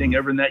think anything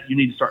over that, you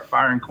need to start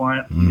firing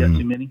clients. You got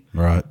too many.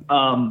 Right.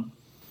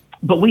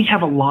 But we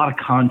have a lot of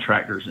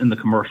contractors in the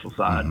commercial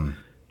side.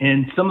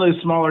 And some of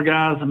those smaller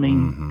guys, I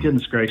mean,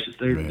 goodness gracious,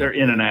 they're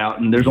in and out,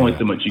 and there's only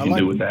so much you can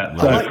do with that.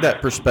 I like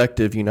that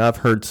perspective. I've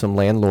heard some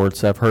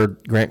landlords. I've heard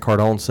Grant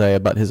Cardone say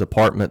about his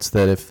apartments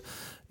that if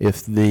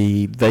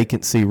the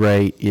vacancy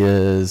rate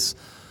is,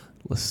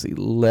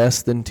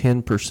 less than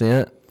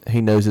 10%,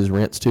 he knows his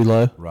rent's too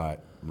low. Right.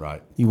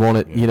 You want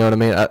it. You know what I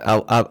mean?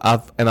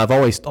 I've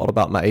always thought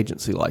about my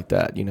agency like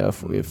that.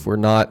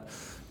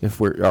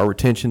 If our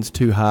retention's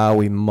too high,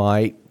 we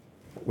might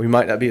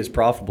not be as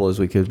profitable as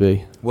we could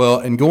be. Well,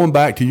 and going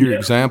back to your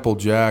example,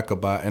 Jack,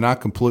 and I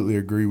completely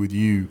agree with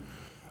you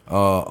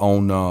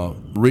on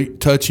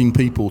touching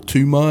people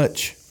too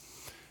much.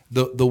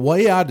 The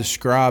way I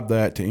describe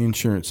that to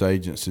insurance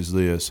agents is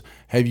this: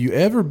 have you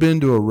ever been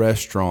to a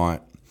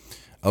restaurant,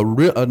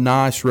 a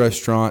nice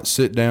restaurant,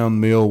 sit down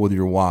meal with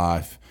your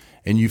wife,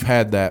 and you've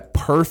had that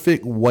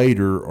perfect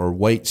waiter or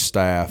wait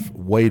staff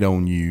wait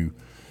on you?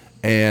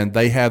 And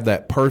they have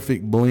that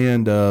perfect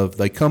blend of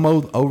they come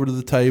over to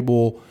the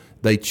table,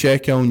 they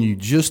check on you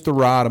just the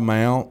right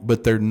amount,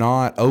 but they're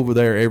not over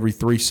there every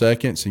 3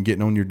 seconds and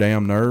getting on your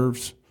damn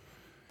nerves.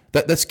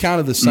 That's kind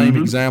of the same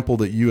example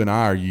that you and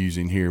I are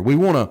using here. We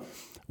want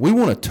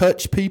to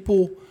touch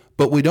people,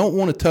 but we don't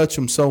want to touch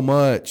them so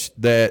much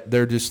that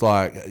they're just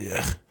like,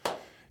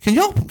 can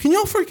y'all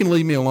freaking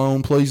leave me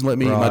alone, please, and let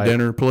me eat my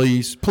dinner,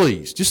 please,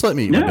 just let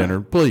me eat my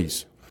dinner,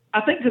 please.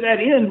 I think to that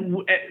end,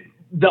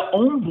 the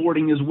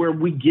onboarding is where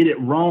we get it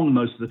wrong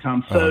most of the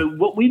time. So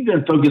what we've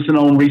been focusing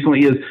on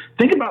recently is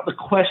think about the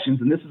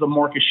questions, and this is a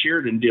Marcus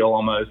Sheridan deal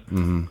almost.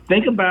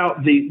 Think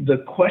about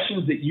the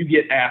questions that you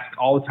get asked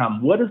all the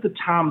time. What does the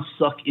time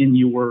suck in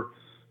your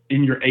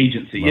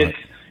agency? It's,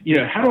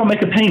 how do I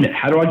make a payment?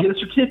 How do I get a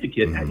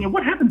certificate?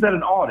 What happens at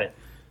an audit?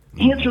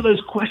 Answer those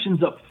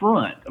questions up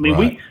front. I mean,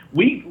 Right.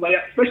 we like,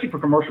 especially for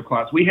commercial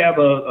clients, we have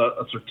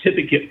a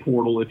certificate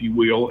portal, if you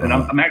will, and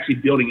I'm actually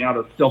building out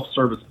a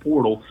self-service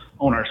portal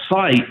on our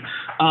site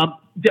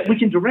that we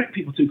can direct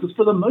people to, because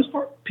for the most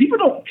part, people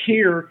don't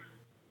care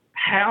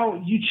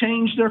how you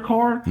change their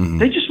car.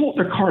 They just want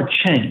their car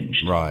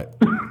changed. Right.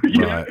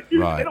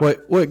 Right.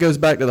 Well, it goes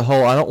back to the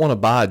whole, I don't want to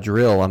buy a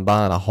drill, I'm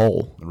buying a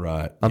hole.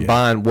 Right. I'm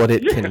buying what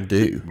it can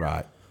do.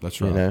 Right. That's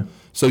right. You know?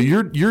 So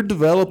you're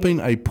developing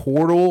a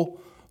portal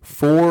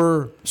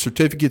for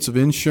certificates of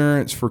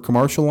insurance for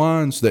commercial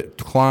lines that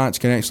clients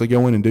can actually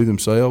go in and do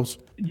themselves?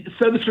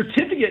 So the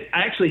certificate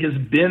actually has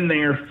been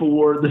there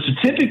the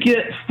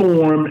certificate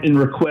form and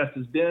request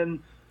has been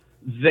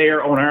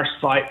there on our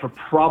site for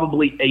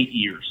probably 8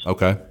 years.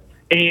 Okay.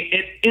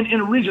 And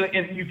originally,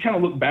 and you kind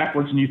of look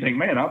backwards and you think,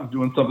 man, I was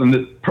doing something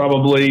that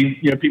probably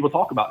people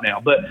talk about now.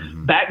 But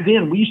back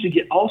then, we used to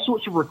get all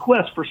sorts of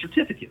requests for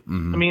certificates. I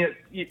mean,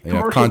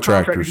 commercial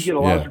contractors you get a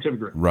lot of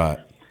certificates. Right.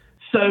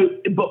 So,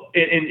 and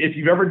if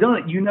you've ever done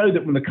it, you know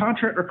that when the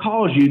contractor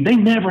calls you, they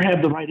never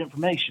have the right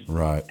information.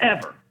 Right.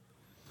 Ever.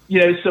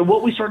 So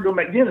what we started doing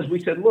back then is we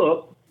said,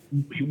 look,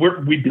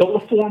 we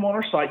built a form on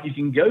our site. You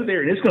can go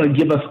there, and it's going to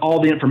give us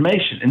all the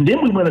information. And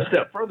then we went a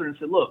step further and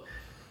said, look,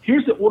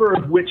 here's the order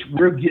of which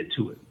we'll get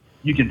to it.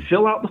 You can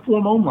fill out the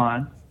form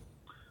online,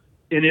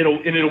 and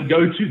it'll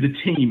go to the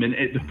team, and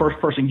the first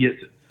person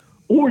gets it.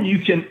 Or you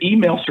can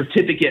email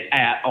certificate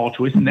at All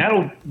Choice, and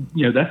that'll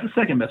that's the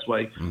second best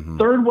way.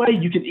 Third way,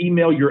 you can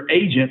email your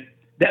agent.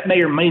 That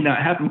may or may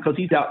not happen because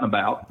he's out and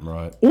about.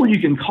 Right. Or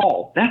you can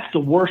call. That's the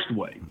worst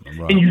way.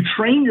 Right. And you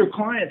train your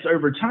clients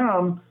over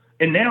time.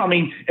 And now, I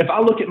mean, if I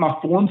look at my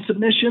form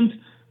submissions,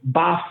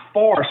 by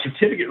far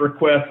certificate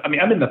requests, I mean,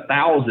 I'm in the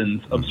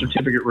thousands of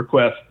certificate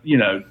requests,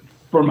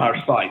 from our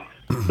site.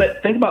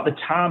 But think about the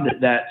time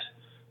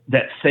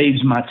that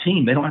saves my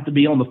team. They don't have to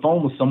be on the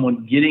phone with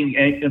someone getting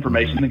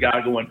information, and the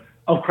guy going,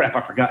 oh, crap,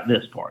 I forgot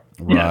this part.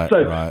 Right,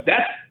 So right.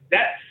 that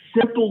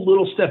simple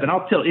little step. And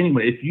I'll tell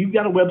anyone, if you've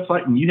got a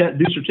website and you have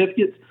to do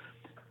certificates,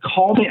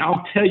 call me.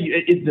 I'll tell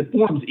you. The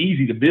form's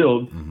easy to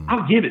build.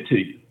 I'll give it to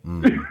you.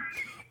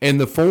 And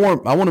the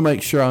form, I want to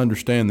make sure I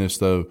understand this,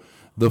 though.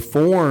 The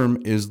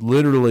form is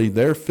literally,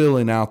 they're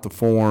filling out the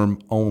form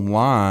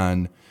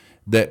online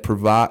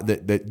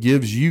that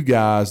gives you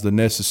guys the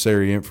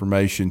necessary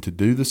information to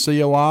do the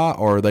COI,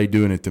 or are they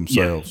doing it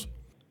themselves? Yes.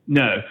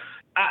 No.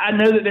 I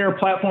know that there are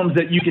platforms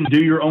that you can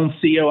do your own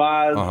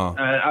COIs.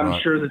 I'm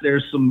sure that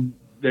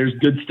there's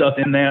good stuff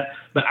in that,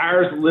 but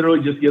ours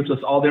literally just gives us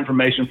all the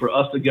information for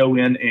us to go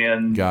in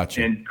and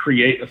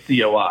create a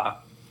COI.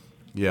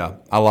 Yeah,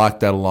 I like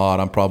that a lot.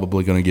 I'm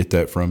probably going to get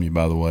that from you,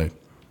 by the way.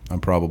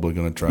 I'm probably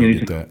going to try to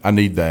get that. I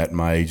need that in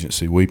my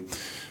agency. We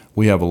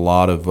have a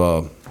lot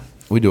of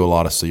we do a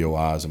lot of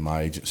COIs in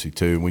my agency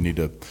too. We need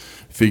to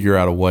figure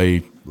out a way,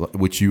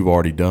 which you've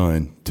already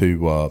done,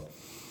 to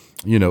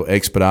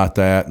expedite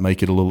that,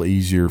 make it a little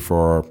easier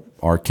for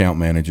our account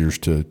managers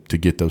to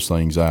get those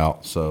things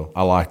out. So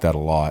I like that a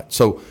lot.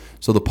 So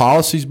the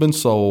policy's been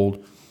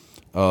sold.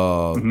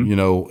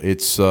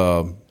 It's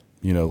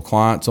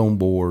clients on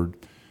board.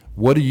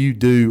 What do you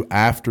do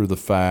after the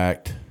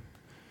fact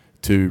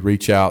to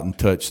reach out and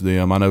touch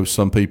them? I know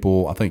some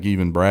people, I think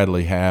even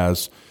Bradley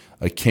has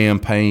a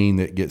campaign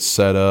that gets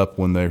set up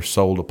when they're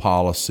sold a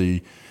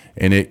policy,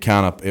 and it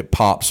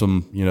pops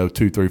them,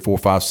 2, 3, 4,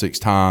 5, 6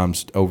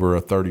 times over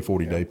a 30,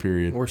 40-day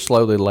period. We're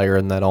slowly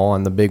layering that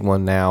on. The big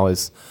one now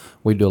is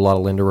we do a lot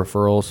of lender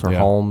referrals for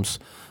homes.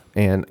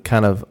 And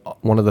kind of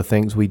one of the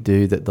things we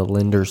do that the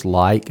lenders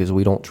like is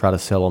we don't try to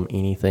sell them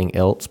anything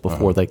else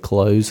before they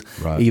close.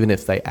 Right. Even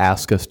if they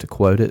ask us to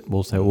quote it,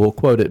 we'll say, we'll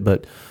quote it,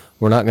 but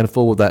we're not going to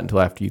fool with that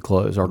until after you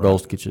close. Our goal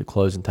is to get you to the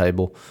closing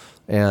table.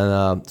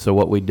 And so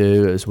what we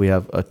do is we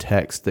have a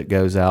text that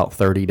goes out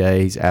 30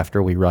 days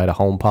after we write a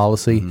home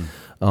policy.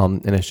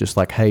 And it's just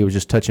like, hey, we're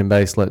just touching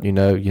base, letting you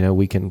know,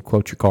 we can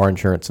quote your car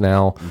insurance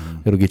now.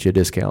 It'll get you a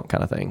discount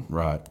kind of thing.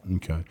 Right.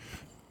 Okay.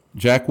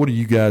 Jack, what are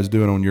you guys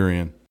doing on your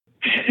end?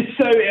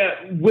 So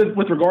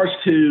with regards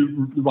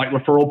to like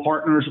referral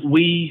partners,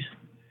 we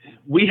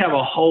have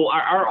a whole,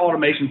 our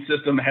automation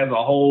system has a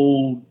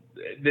whole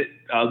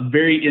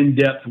very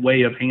in-depth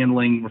way of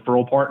handling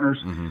referral partners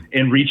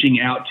and reaching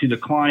out to the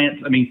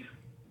clients. I mean,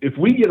 if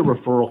we get a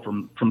referral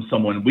from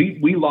someone,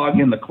 we log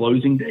in the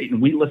closing date,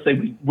 and let's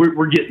say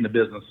we're getting the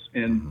business,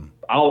 and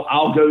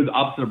I'll go the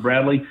opposite of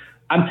Bradley.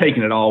 I'm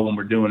taking it all when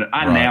we're doing it.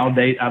 I now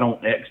date, I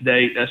don't X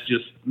date. That's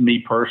just me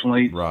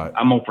personally. Right.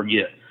 I'm gonna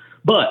forget.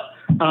 But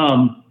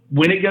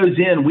when it goes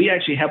in, we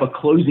actually have a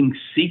closing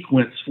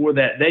sequence for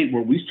that date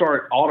where we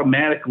start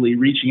automatically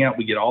reaching out.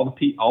 We get all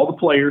the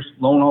players,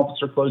 loan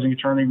officer, closing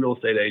attorney, real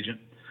estate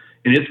agent,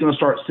 and it's going to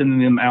start sending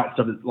them out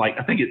stuff. Like,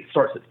 I think it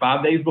starts at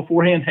 5 days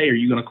beforehand. Hey, are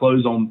you going to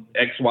close on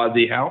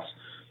XYZ house?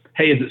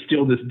 Hey, is it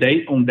still this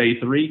date on day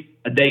 3?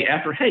 A day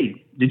after,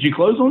 hey, did you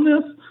close on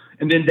this?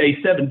 And then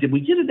day 7, did we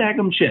get a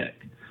daggum check?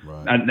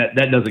 Right.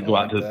 That doesn't go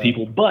out to the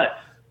people, but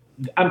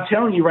I'm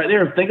telling you right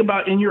there, think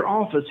about in your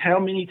office how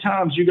many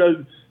times you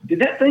go, did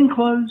that thing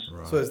close?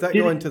 Right. So is that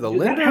going to the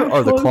lender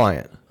or the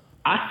client?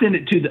 I send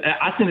it to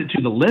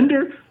the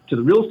lender, to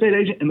the real estate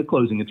agent, and the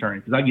closing attorney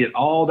because I get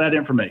all that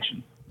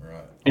information.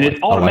 Right. And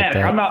it's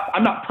automatic. like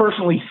I'm not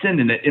personally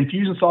sending it.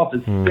 Infusionsoft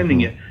is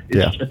sending it.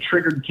 It's a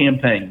triggered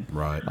campaign.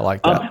 Right. I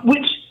like that.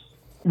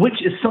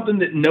 Which is something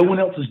that no one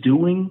else is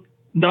doing.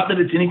 Not that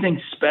it's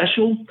anything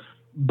special,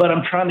 but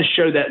I'm trying to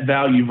show that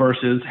value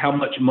versus how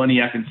much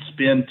money I can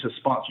spend to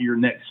sponsor your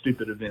next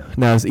stupid event.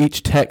 Now, is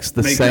each text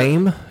the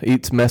same?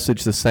 Each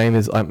message the same?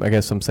 I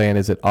guess I'm saying,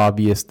 is it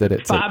obvious that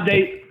it's 5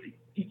 days?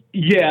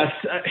 Yes,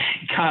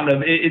 kind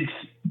of.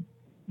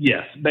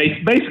 Yes.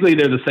 Basically,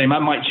 they're the same. I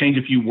might change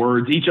a few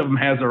words. Each of them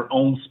has their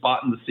own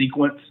spot in the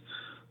sequence.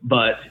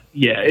 But,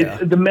 it's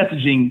the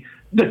messaging.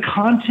 The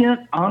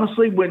content,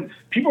 honestly, when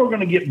people are going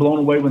to get blown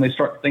away when they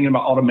start thinking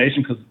about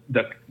automation because,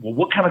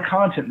 what kind of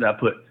content did I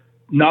put?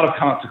 Not of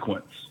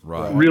consequence.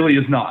 Right. Really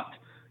is not.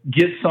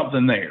 Get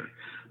something there.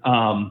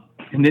 And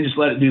then just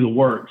let it do the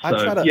work. So,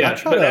 I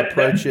try to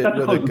approach it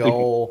with a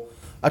goal.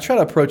 I try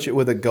to approach it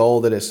with a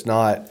goal that it's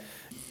not,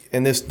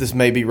 and this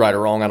may be right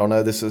or wrong, I don't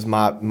know. This is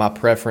my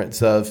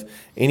preference of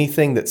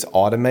anything that's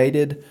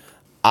automated.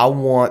 I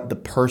want the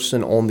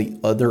person on the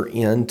other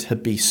end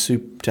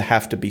to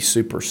have to be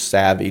super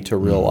savvy to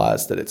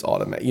realize that it's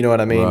automated. You know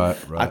what I mean? Right.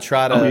 I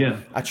try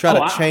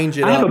to change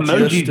it up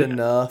just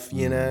enough,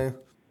 you know.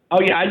 Oh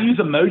yeah, I use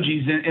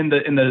emojis in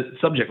the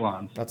subject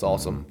lines. That's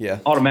awesome. Yeah.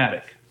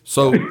 Automatic.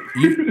 So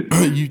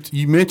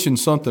you mentioned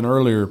something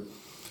earlier,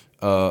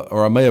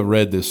 or I may have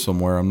read this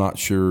somewhere. I'm not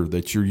sure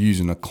that you're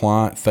using a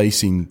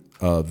client-facing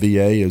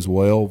VA as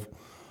well.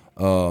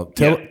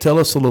 Tell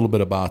us a little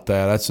bit about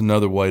that. That's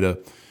another way to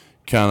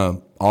kind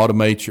of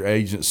automate your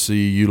agency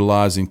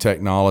utilizing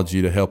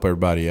technology to help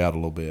everybody out a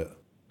little bit.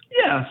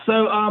 Yeah,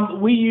 so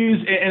we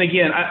use, and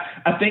again,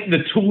 I think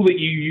the tool that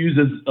you use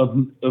is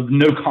of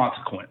no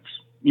consequence.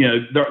 You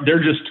know,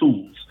 they're just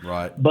tools.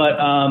 Right. But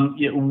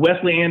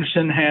Wesley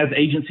Anderson has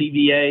agency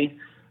VA.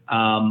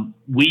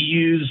 We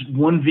use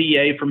one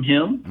VA from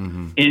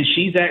him, and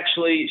she's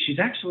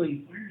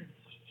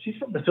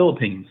from the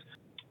Philippines.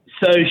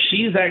 So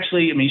she's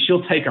actually,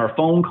 she'll take our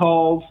phone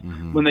calls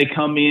when they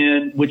come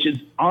in, which is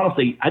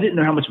honestly, I didn't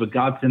know how much of a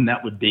godsend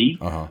that would be.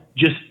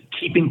 Just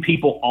keeping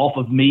people off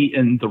of me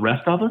and the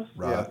rest of us.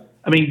 Right.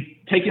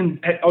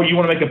 You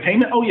want to make a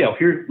payment? Oh yeah,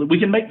 here we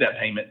can make that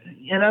payment.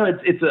 You know,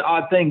 it's an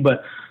odd thing,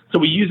 but so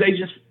we use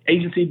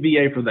agency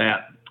VA for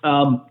that.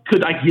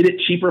 Could I get it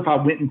cheaper if I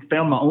went and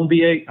found my own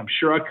VA? I'm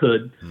sure I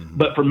could,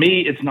 but for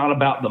me, it's not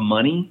about the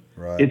money.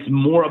 Right. It's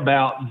more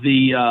about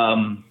the.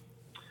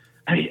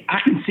 I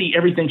can see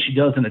everything she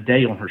does in a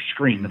day on her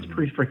screen. That's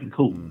pretty freaking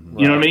cool.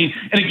 You know what I mean?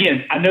 And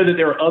again, I know that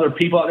there are other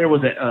people out there.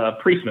 Was it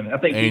Priestman? I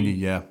think Andy,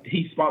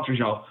 he sponsors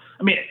y'all.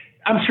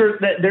 I'm sure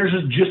that theirs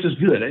is just as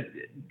good.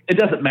 It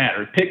doesn't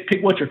matter. Pick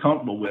what you're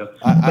comfortable with.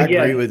 I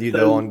agree with you,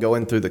 though, on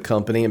going through the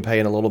company and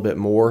paying a little bit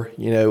more.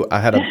 You know, I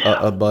had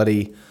a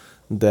buddy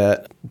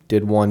that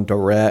did one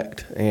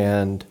direct,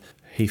 and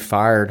he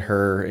fired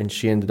her, and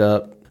she ended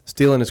up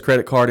stealing his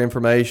credit card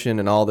information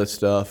and all this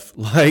stuff,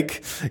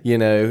 like, you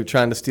know,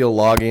 trying to steal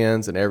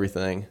logins and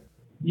everything.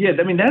 Yeah,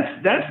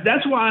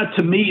 that's why,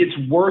 to me,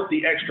 it's worth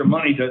the extra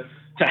money to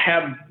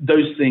have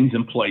those things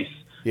in place.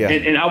 Yeah.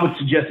 And I would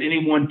suggest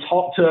anyone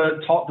talk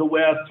to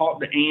Wes, talk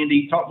to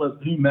Andy, talk to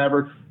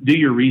whomever, do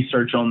your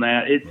research on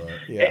that.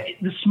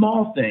 The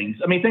small things.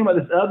 Think about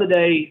this. The other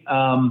day,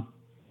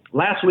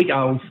 last week,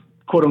 I was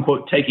quote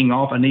unquote taking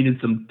off. I needed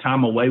some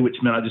time away, which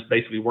meant I just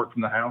basically worked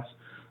from the house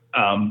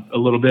a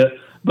little bit.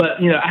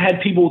 But I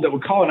had people that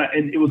would call,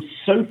 and it was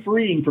so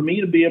freeing for me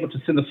to be able to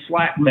send a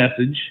Slack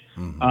message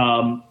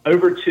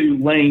over to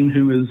Lane,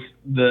 who is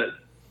the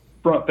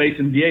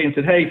front-facing VA, and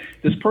said, "Hey,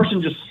 this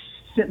person just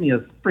sent me a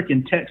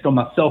freaking text on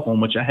my cell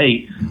phone, which I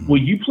hate.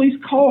 Will you please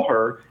call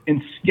her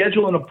and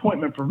schedule an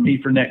appointment for me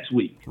for next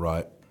week?"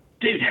 Right.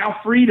 Dude, how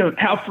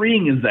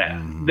freeing is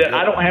that? That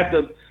I don't have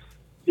to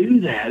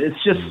do that.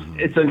 It's just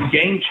it's a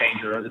game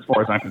changer as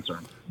far as I'm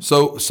concerned.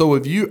 So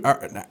if you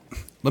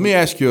let me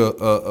ask you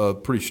a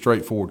pretty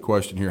straightforward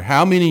question here.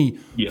 How many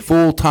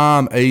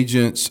full-time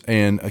agents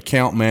and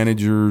account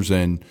managers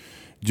and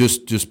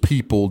just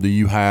people do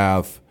you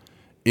have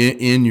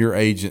in your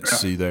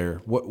agency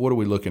there? What are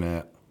we looking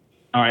at?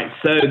 All right,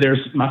 so there's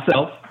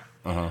myself.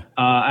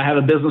 I have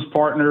a business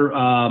partner,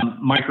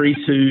 Mike Reese,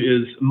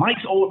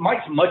 Mike's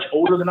much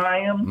older than I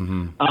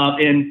am.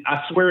 And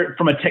I swear,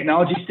 from a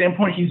technology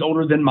standpoint, he's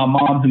older than my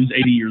mom, who's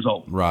 80 years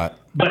old. Right.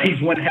 But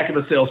he's one heck of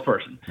a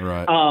salesperson.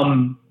 Right.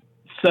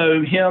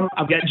 So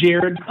I've got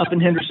Jared up in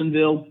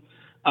Hendersonville.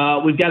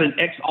 We've got an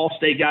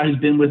ex-Allstate guy who's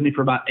been with me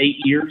for about 8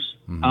 years.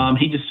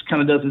 He just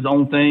kind of does his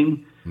own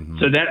thing.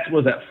 So that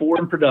was at Ford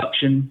in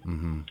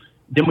production.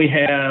 Then we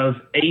have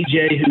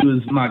AJ, who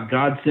is my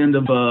godsend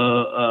of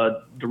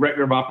a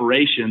director of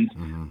operations.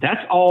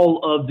 That's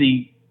all of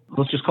the,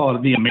 let's just call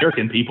it the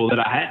American people that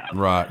I have.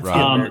 Right.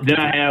 Then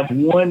I have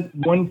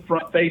one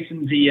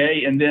front-facing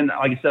VA, and then,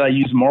 like I said, I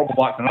use Marble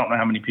Box. I don't know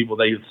how many people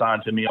they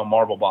assigned to me on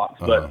Marble Box,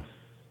 but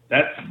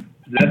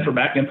that's for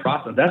back-end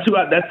process.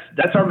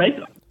 That's our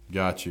makeup.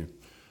 Got you.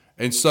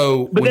 And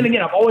so, but then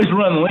again, I've always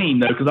run lean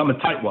though because I'm a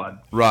tightwad.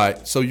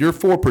 Right. So your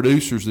 4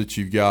 producers that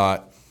you've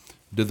got,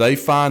 do they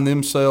find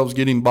themselves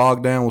getting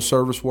bogged down with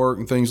service work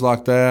and things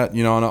like that?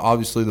 You know, and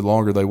obviously the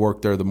longer they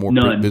work there, the more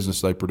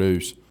business they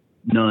produce.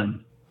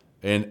 None.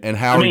 And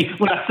how? I mean,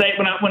 when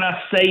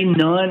I say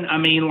none, I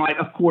mean like,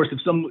 of course,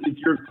 if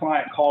your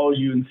client calls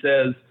you and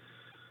says,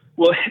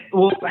 well,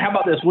 how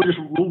about this?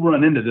 We'll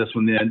run into this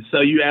one then. So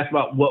you asked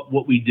about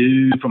what we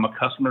do from a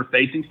customer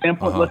facing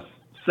standpoint. Let's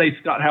say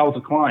Scott Howell's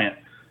a client.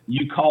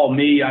 You call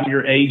me, I'm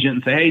your agent,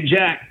 and say, hey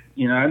Jack,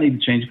 I need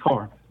to change a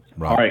car.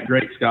 Right. All right,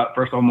 great, Scott.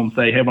 First, I'm going to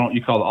say, hey, why don't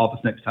you call the office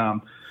next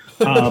time?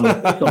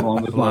 Something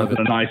along those lines in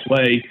a nice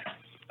way.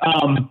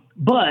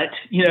 But,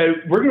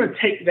 we're going to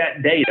take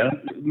that data,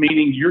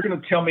 meaning you're going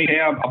to tell me,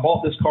 hey, I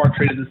bought this car,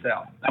 traded this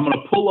out. I'm going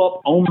to pull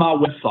up on my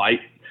website,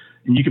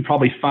 and you could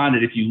probably find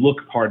it if you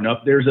look hard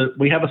enough.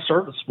 We have a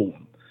service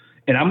form,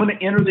 and I'm going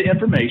to enter the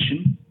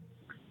information,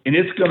 and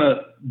it's going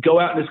to go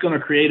out and it's going to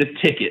create a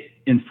ticket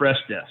in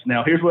Freshdesk.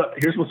 Now, here's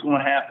what's going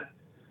to happen.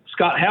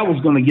 Scott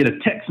Howell's going to get a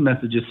text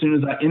message as soon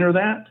as I enter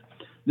that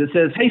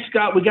says, hey,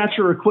 Scott, we got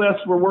your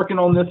request. We're working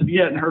on this. If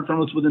you hadn't heard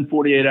from us within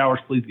 48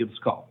 hours, please give us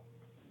a call.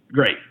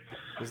 Great.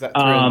 Is that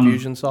through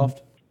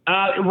Infusionsoft?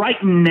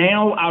 Right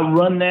now, I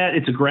run that.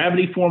 It's a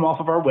Gravity form off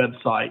of our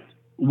website,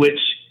 which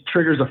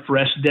triggers a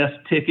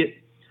Freshdesk ticket.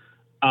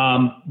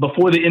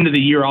 Before the end of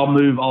the year, I'll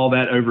move all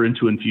that over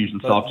into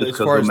Infusionsoft just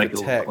because we'll make it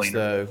a little cleaner.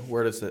 Though,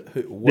 where does it?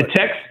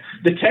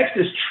 The text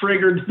is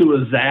triggered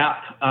through a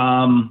Zap,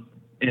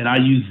 and I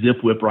use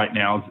ZipWhip right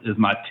now as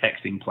my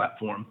texting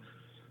platform.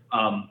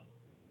 And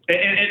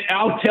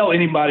I'll tell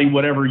anybody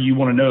whatever you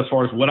want to know as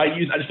far as what I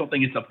use. I just don't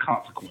think it's of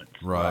consequence.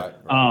 Right.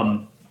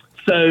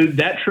 So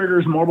that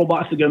triggers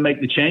Marblebox to go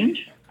make the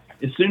change.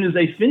 As soon as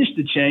they finish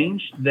the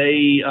change,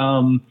 they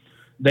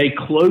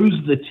close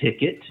the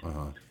ticket,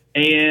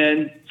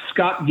 and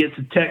Scott gets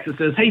a text that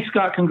says, "Hey,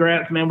 Scott,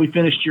 congrats, man! We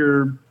finished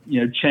your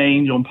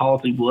change on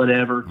policy,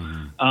 whatever.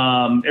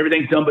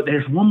 Everything's done, but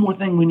there's one more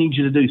thing we need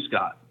you to do,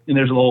 Scott." And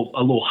there's a little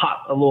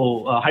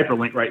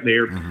hyperlink right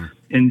there,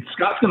 and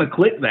Scott's going to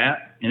click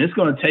that, and it's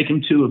going to take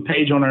him to a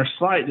page on our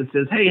site that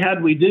says, "Hey,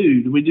 how'd we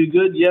do? Did we do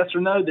good? Yes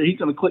or no?" He's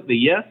going to click the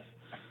yes,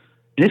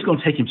 and it's going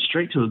to take him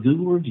straight to a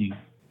Google review.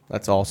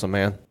 That's awesome,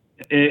 man.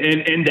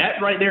 And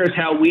that right there is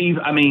how we've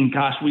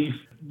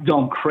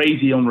gone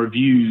crazy on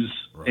reviews,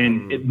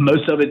 and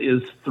most of it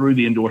is through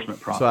the endorsement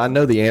process. So I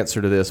know the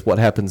answer to this. What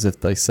happens if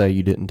they say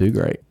you didn't do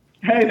great?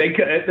 Hey,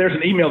 there's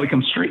an email that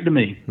comes straight to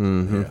me.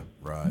 Mm-hmm. Yeah,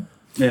 right.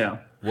 Yeah.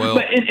 Well,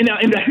 but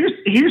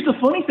here's the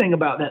funny thing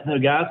about that though,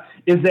 guys,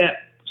 is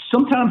that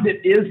sometimes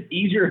it is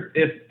easier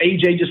if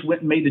AJ just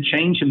went and made the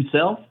change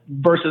himself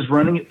versus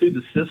running it through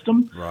the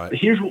system. Right. But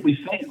here's what we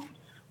found: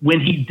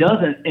 when he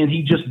doesn't and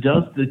he just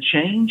does the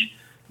change,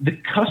 the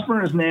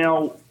customer is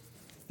now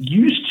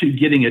used to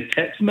getting a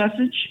text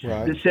message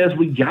that says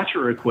we got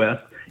your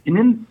request, and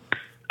then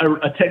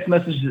a text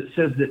message that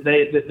says that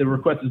the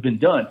request has been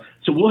done.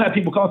 So we'll have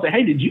people call and say,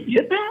 "Hey, did you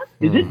get that?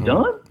 Is it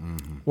done?"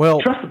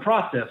 Well, trust the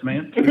process,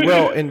 man.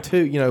 Well, and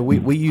two,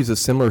 we use a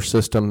similar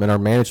system in our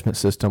management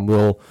system.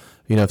 We'll,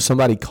 if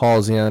somebody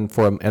calls in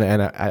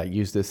and I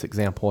used this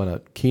example in a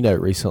keynote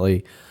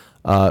recently.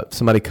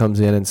 Somebody comes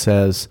in and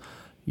says,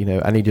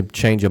 I need to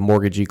change a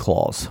mortgagee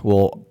clause.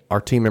 Well, our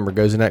team member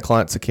goes in that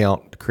client's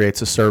account,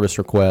 creates a service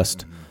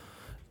request.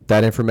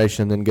 That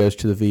information then goes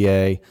to the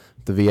VA.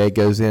 The VA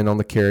goes in on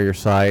the carrier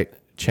site,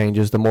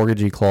 changes the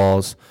mortgagee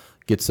clause,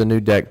 gets the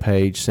new deck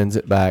page, sends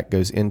it back,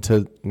 goes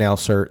into Now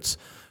Certs,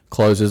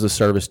 closes the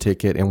service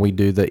ticket, and we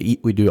do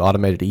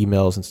automated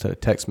emails instead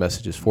of text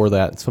messages for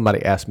that. And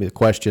somebody asked me the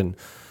question,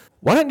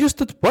 why didn't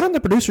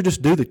the producer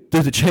just do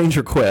the change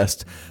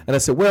request? And I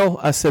said,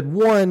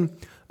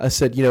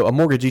 a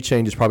mortgagee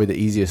change is probably the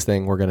easiest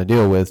thing we're going to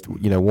deal with.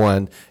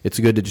 One, it's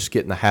good to just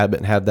get in the habit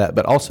and have that,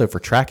 but also for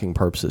tracking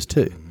purposes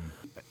too.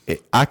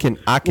 I can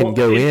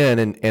go in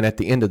and at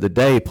the end of the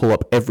day pull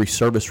up every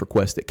service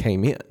request that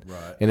came in,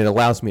 and it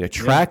allows me to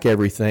track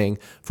everything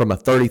from a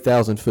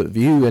 30,000 foot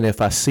view. And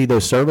if I see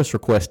those service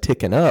requests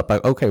ticking up,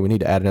 we need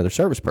to add another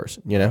service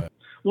person.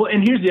 Well,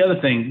 and here's the other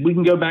thing. We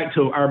can go back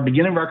to our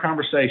beginning of our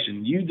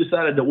conversation. You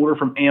decided to order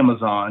from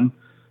Amazon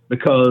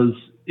because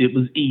it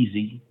was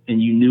easy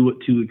and you knew what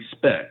to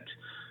expect.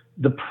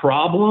 The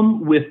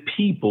problem with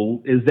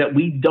people is that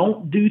we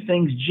don't do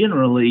things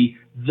generally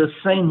the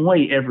same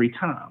way every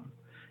time.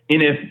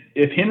 And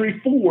if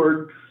Henry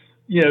Ford,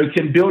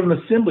 can build an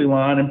assembly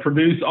line and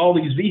produce all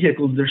these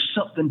vehicles, there's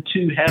something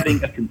to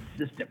having a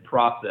consistent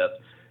process.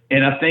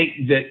 And I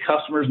think that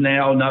customers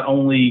now not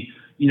only,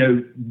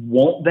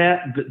 want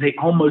that, but they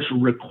almost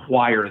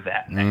require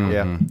that now.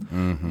 Yeah.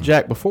 Mm-hmm.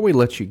 Jack, before we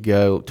let you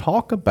go,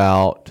 talk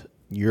about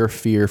your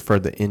fear for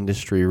the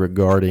industry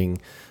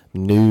regarding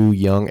new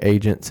young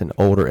agents and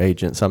older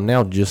agents.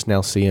 I'm just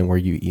now seeing where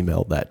you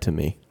emailed that to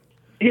me.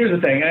 Here's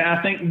the thing.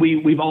 I think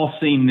we've all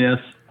seen this.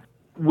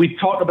 We've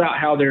talked about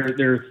how there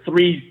are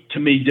three, to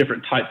me,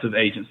 different types of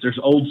agents. There's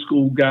old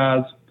school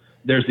guys.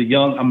 There's the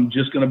young, I'm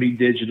just going to be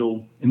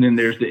digital. And then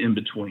there's the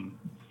in-between.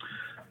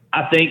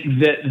 I think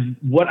that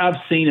what I've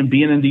seen in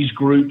being in these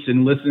groups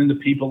and listening to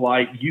people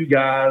like you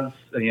guys,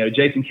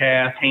 Jason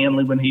Cass,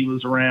 Hanley when he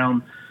was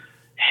around,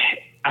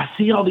 I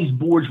see all these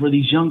boards where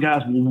these young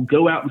guys will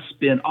go out and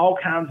spend all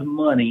kinds of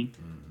money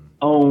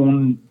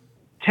on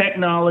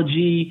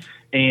technology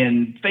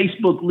and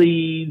Facebook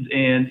leads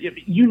and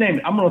you name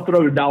it. I'm going to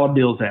throw the dollar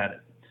bills at it.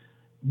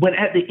 But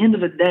at the end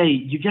of the day,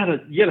 you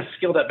gotta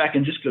scale that back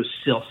and just go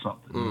sell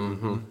something.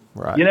 Mm-hmm.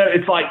 Right.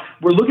 It's like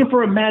we're looking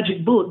for a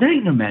magic bullet. There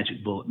ain't no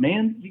magic bullet,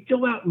 man. You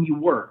go out and you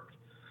work.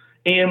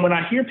 And when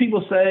I hear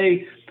people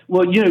say,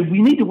 well,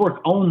 we need to work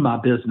on my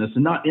business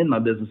and not in my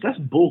business, that's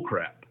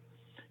bullcrap.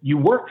 You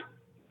work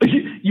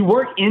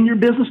in your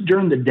business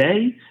during the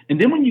day,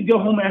 and then when you go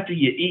home after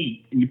you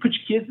eat and you put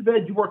your kids to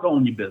bed, you work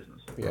on your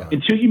business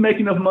until you make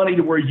enough money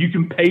to where you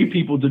can pay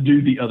people to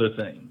do the other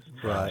things.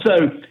 Right.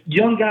 So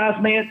young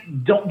guys,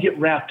 man, don't get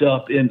wrapped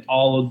up in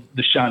all of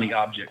the shiny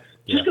objects.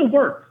 Just go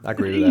work. I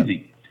agree it's with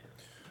easy. that.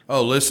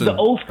 Oh, listen. The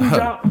old school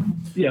job.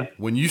 Yeah.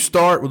 When you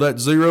start with that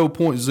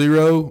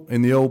 0.0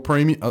 in the old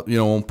premium,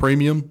 on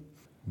premium,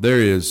 there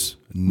is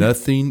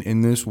nothing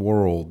in this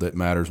world that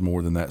matters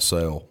more than that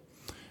sale.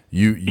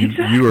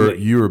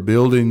 You are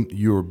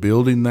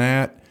building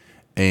that,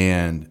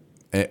 and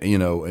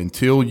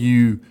until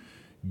you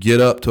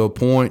get up to a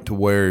point to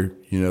where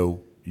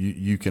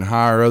you can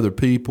hire other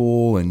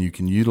people and you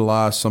can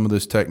utilize some of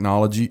this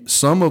technology,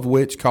 some of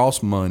which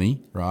costs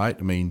money, right?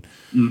 I mean,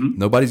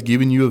 nobody's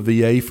giving you a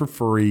VA for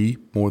free,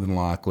 more than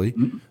likely.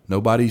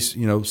 Nobody's,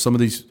 some of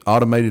these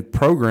automated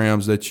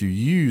programs that you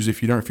use,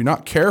 if you're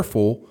not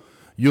careful,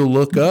 you'll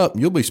look up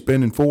and you'll be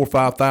spending $4,000 or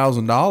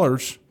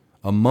 $5,000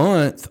 a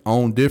month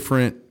on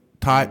different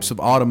types of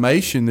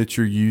automation that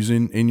you're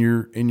using in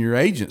your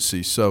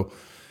agency. So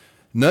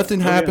Nothing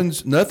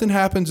happens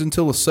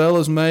until a sale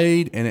is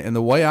made, and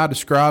the way I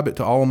describe it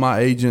to all of my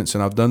agents,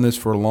 and I've done this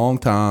for a long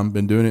time,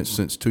 been doing it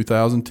since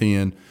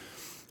 2010,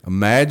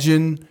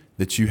 imagine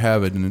that you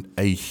have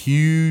a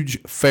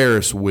huge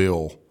Ferris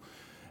wheel,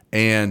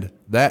 and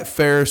that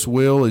Ferris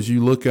wheel, as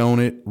you look on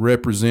it,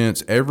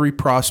 represents every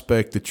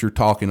prospect that you're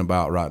talking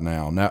about right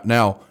now.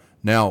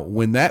 Now,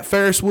 when that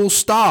Ferris wheel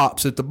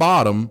stops at the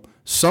bottom,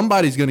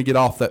 somebody's going to get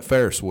off that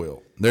Ferris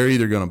wheel. They're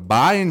either going to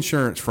buy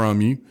insurance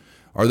from you,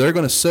 or they're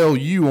going to sell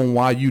you on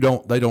why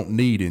they don't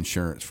need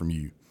insurance from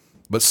you.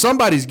 But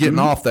somebody's getting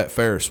off that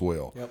Ferris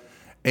wheel. Yep.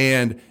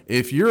 And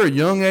if you're a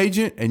young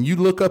agent and you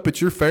look up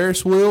at your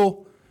Ferris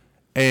wheel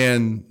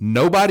and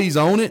nobody's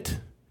on it,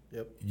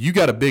 you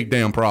got a big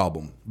damn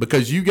problem,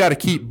 because you got to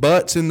keep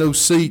butts in those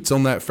seats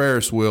on that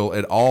Ferris wheel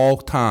at all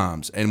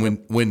times. And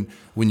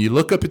when you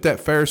look up at that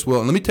Ferris wheel,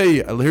 and let me tell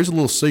you, here's a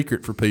little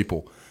secret for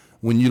people.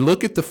 When you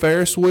look at the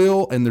Ferris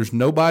wheel and there's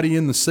nobody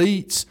in the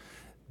seats,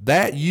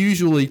 that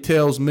usually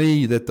tells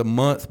me that the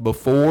month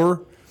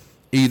before,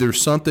 either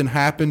something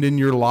happened in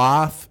your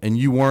life and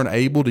you weren't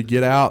able to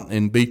get out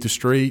and beat the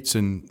streets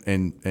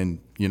and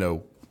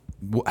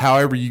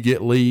however you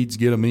get leads,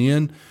 get them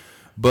in.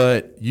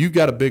 But you've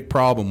got a big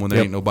problem when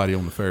there ain't nobody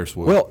on the Ferris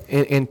wheel. Well,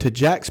 and to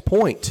Jack's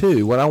point,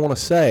 too, what I want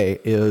to say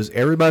is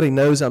everybody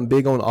knows I'm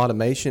big on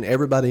automation.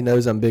 Everybody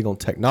knows I'm big on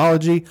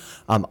technology.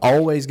 I'm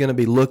always going to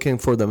be looking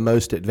for the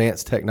most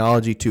advanced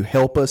technology to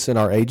help us in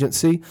our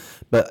agency.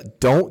 But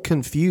don't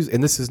confuse,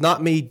 and this is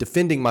not me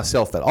defending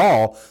myself at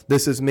all.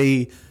 This is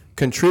me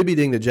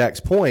contributing to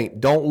Jack's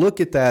point. Don't look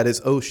at that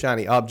as,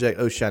 shiny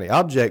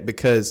object,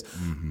 because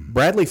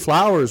Bradley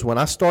Flowers, when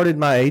I started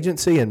my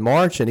agency in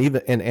March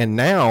and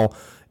now,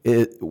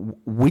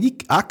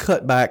 I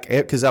cut back,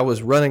 because I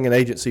was running an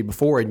agency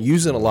before and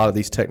using a lot of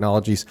these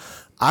technologies.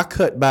 I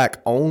cut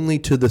back only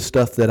to the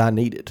stuff that I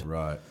needed.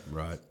 Right.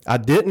 I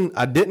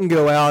didn't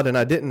go out and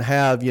I didn't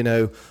have,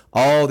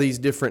 all these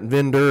different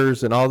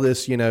vendors and all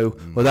this,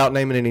 without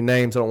naming any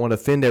names. I don't want to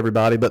offend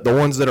everybody, but the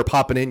ones that are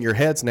popping in your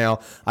heads now,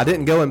 I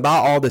didn't go and buy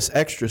all this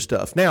extra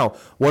stuff. Now,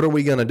 what are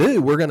we going to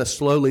do? We're going to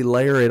slowly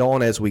layer it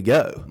on as we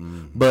go.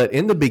 But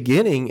in the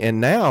beginning,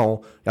 and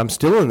now I'm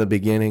still in the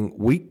beginning,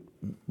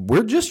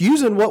 we're just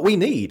using what we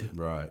need.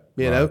 Right.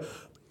 You know,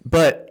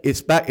 but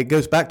it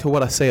goes back to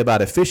what I say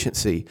about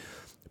efficiency.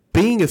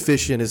 Being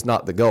efficient is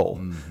not the goal.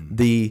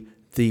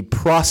 The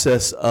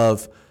process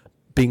of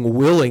being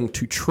willing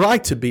to try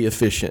to be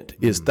efficient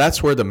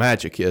that's where the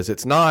magic is.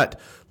 It's not,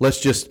 let's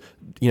just,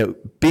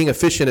 being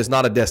efficient is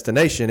not a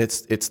destination.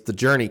 It's the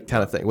journey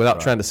kind of thing, without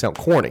trying to sound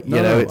corny.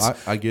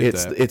 I get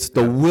that. It's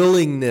the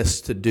willingness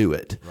to do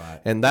it.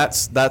 Right. And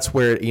that's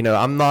where,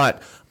 I'm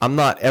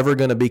not ever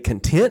going to be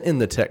content in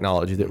the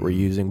technology that we're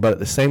using, but at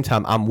the same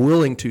time, I'm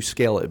willing to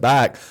scale it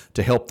back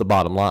to help the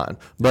bottom line.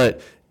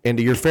 But and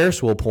to your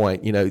Ferris wheel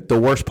point, the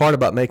worst part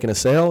about making a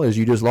sale is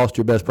you just lost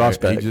your best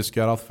prospect. He just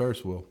got off the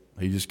Ferris wheel.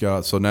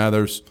 So now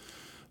there's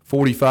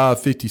 45,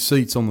 50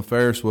 seats on the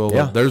Ferris wheel.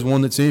 Yeah. There's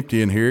one that's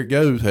empty, and here it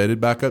goes, headed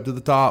back up to the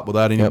top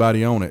without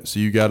anybody on it. So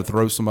you got to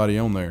throw somebody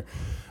on there.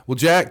 Well,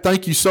 Jack,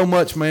 thank you so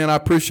much, man. I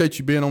appreciate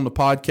you being on the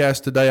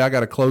podcast today. I got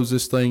to close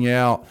this thing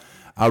out.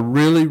 I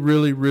really,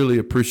 really, really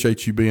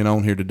appreciate you being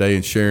on here today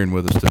and sharing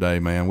with us today,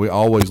 man. We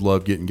always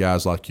love getting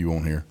guys like you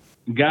on here.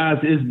 Guys,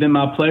 it's been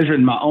my pleasure,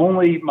 and my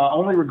only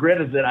regret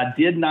is that I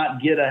did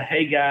not get a,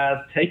 hey guys,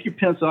 take your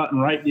pencil out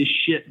and write this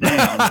shit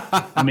down.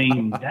 I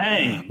mean,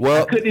 dang,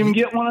 I couldn't even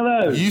get one of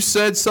those. You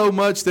said so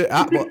much that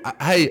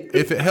hey,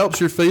 if it helps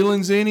your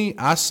feelings any,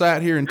 I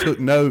sat here and took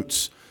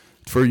notes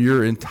for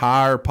your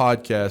entire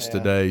podcast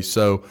today.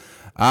 So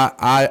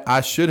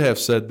I should have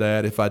said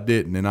that if I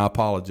didn't, and I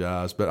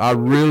apologize. But I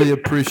really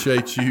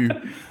appreciate you.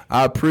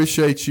 I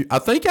appreciate you. I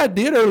think I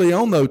did early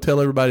on, though, tell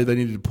everybody they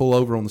needed to pull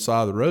over on the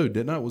side of the road,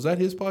 didn't I? Was that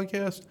his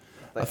podcast?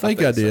 I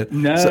think I did. So.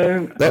 No.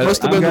 So that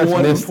must have been the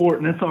one.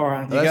 Important. That's all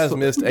right. You guys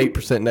missed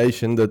 8%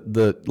 Nation.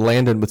 The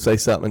Landon would say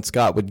something, and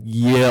Scott would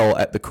yell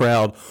at the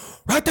crowd,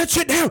 write that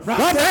shit down.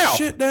 Right now.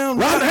 Shit down.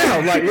 Right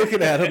now. Like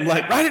looking at him,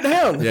 like, write it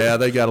down. Yeah,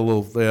 they got a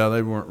little,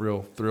 they weren't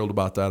real thrilled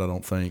about that, I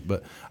don't think.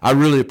 But I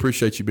really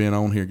appreciate you being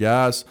on here,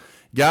 guys.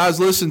 Guys,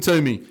 listen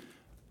to me.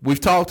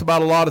 We've talked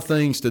about a lot of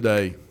things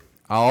today.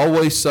 I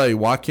always say,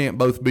 why can't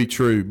both be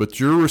true? But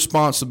your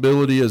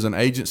responsibility as an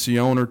agency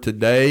owner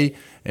today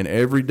and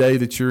every day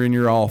that you're in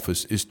your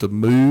office is to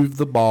move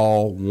the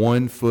ball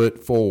 1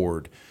 foot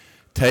forward.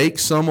 Take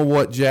some of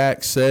what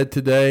Jack said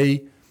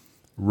today,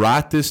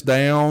 write this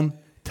down,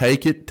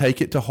 take it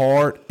to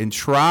heart, and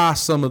try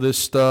some of this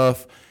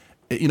stuff.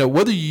 You know,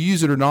 whether you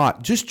use it or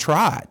not, just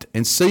try it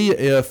and see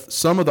if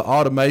some of the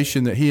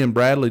automation that he and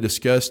Bradley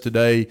discussed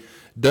today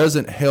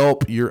doesn't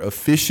help your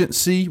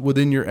efficiency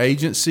within your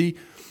agency.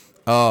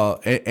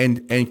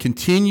 And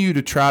continue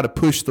to try to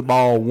push the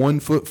ball 1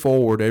 foot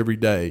forward every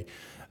day.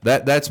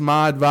 That's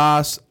my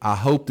advice. I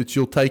hope that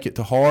you'll take it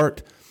to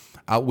heart.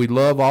 We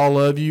love all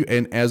of you,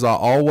 and as I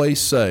always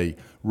say,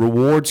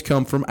 rewards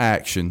come from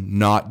action,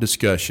 not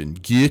discussion.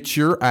 Get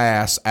your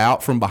ass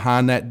out from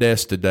behind that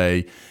desk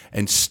today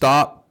and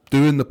stop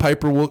doing the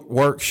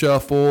paperwork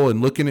shuffle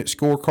and looking at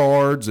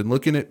scorecards and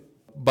looking at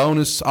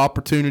bonus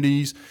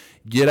opportunities.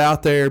 Get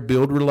out there,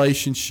 build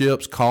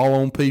relationships, call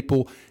on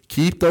people.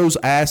 Keep those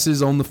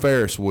asses on the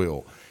Ferris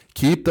wheel.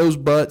 Keep those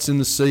butts in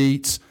the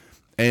seats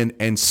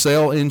and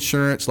sell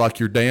insurance like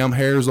your damn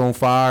hair's on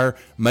fire.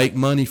 Make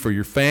money for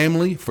your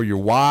family, for your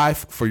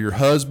wife, for your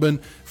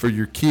husband, for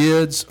your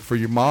kids, for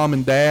your mom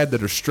and dad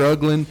that are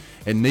struggling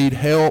and need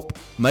help.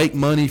 Make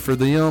money for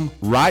them.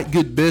 Write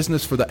good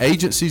business for the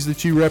agencies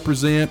that you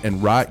represent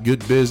and write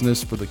good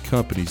business for the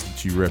companies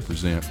that you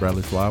represent.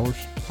 Bradley Flowers,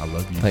 I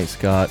love you. Thanks,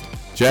 Scott.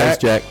 Jack.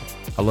 Thanks, Jack.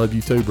 I love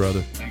you too,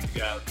 brother. Thanks,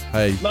 guys.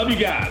 Hey. Love you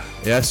guys.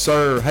 Yes,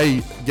 sir.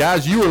 Hey,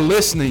 guys, you are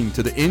listening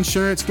to the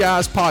Insurance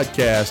Guys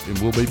podcast, and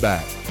we'll be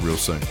back real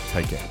soon.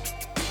 Take care.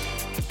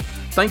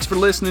 Thanks for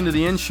listening to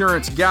the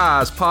Insurance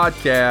Guys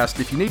podcast.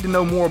 If you need to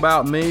know more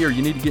about me or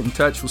you need to get in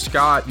touch with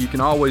Scott, you can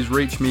always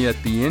reach me at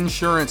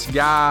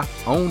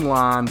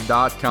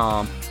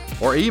theinsuranceguyonline.com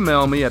or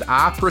email me at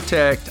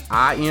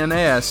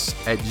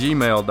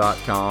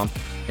iprotectins@gmail.com.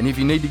 And if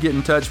you need to get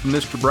in touch with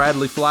Mr.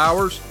 Bradley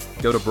Flowers,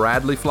 go to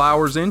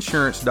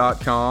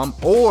bradleyflowersinsurance.com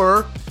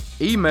or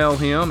email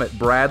him at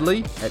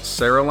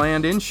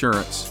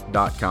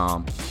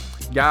bradley@saralandinsurance.com.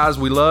 Guys,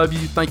 we love you.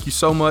 Thank you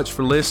so much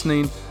for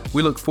listening.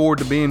 We look forward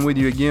to being with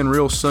you again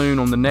real soon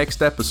on the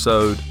next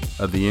episode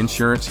of The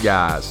Insurance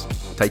Guys.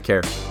 Take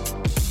care.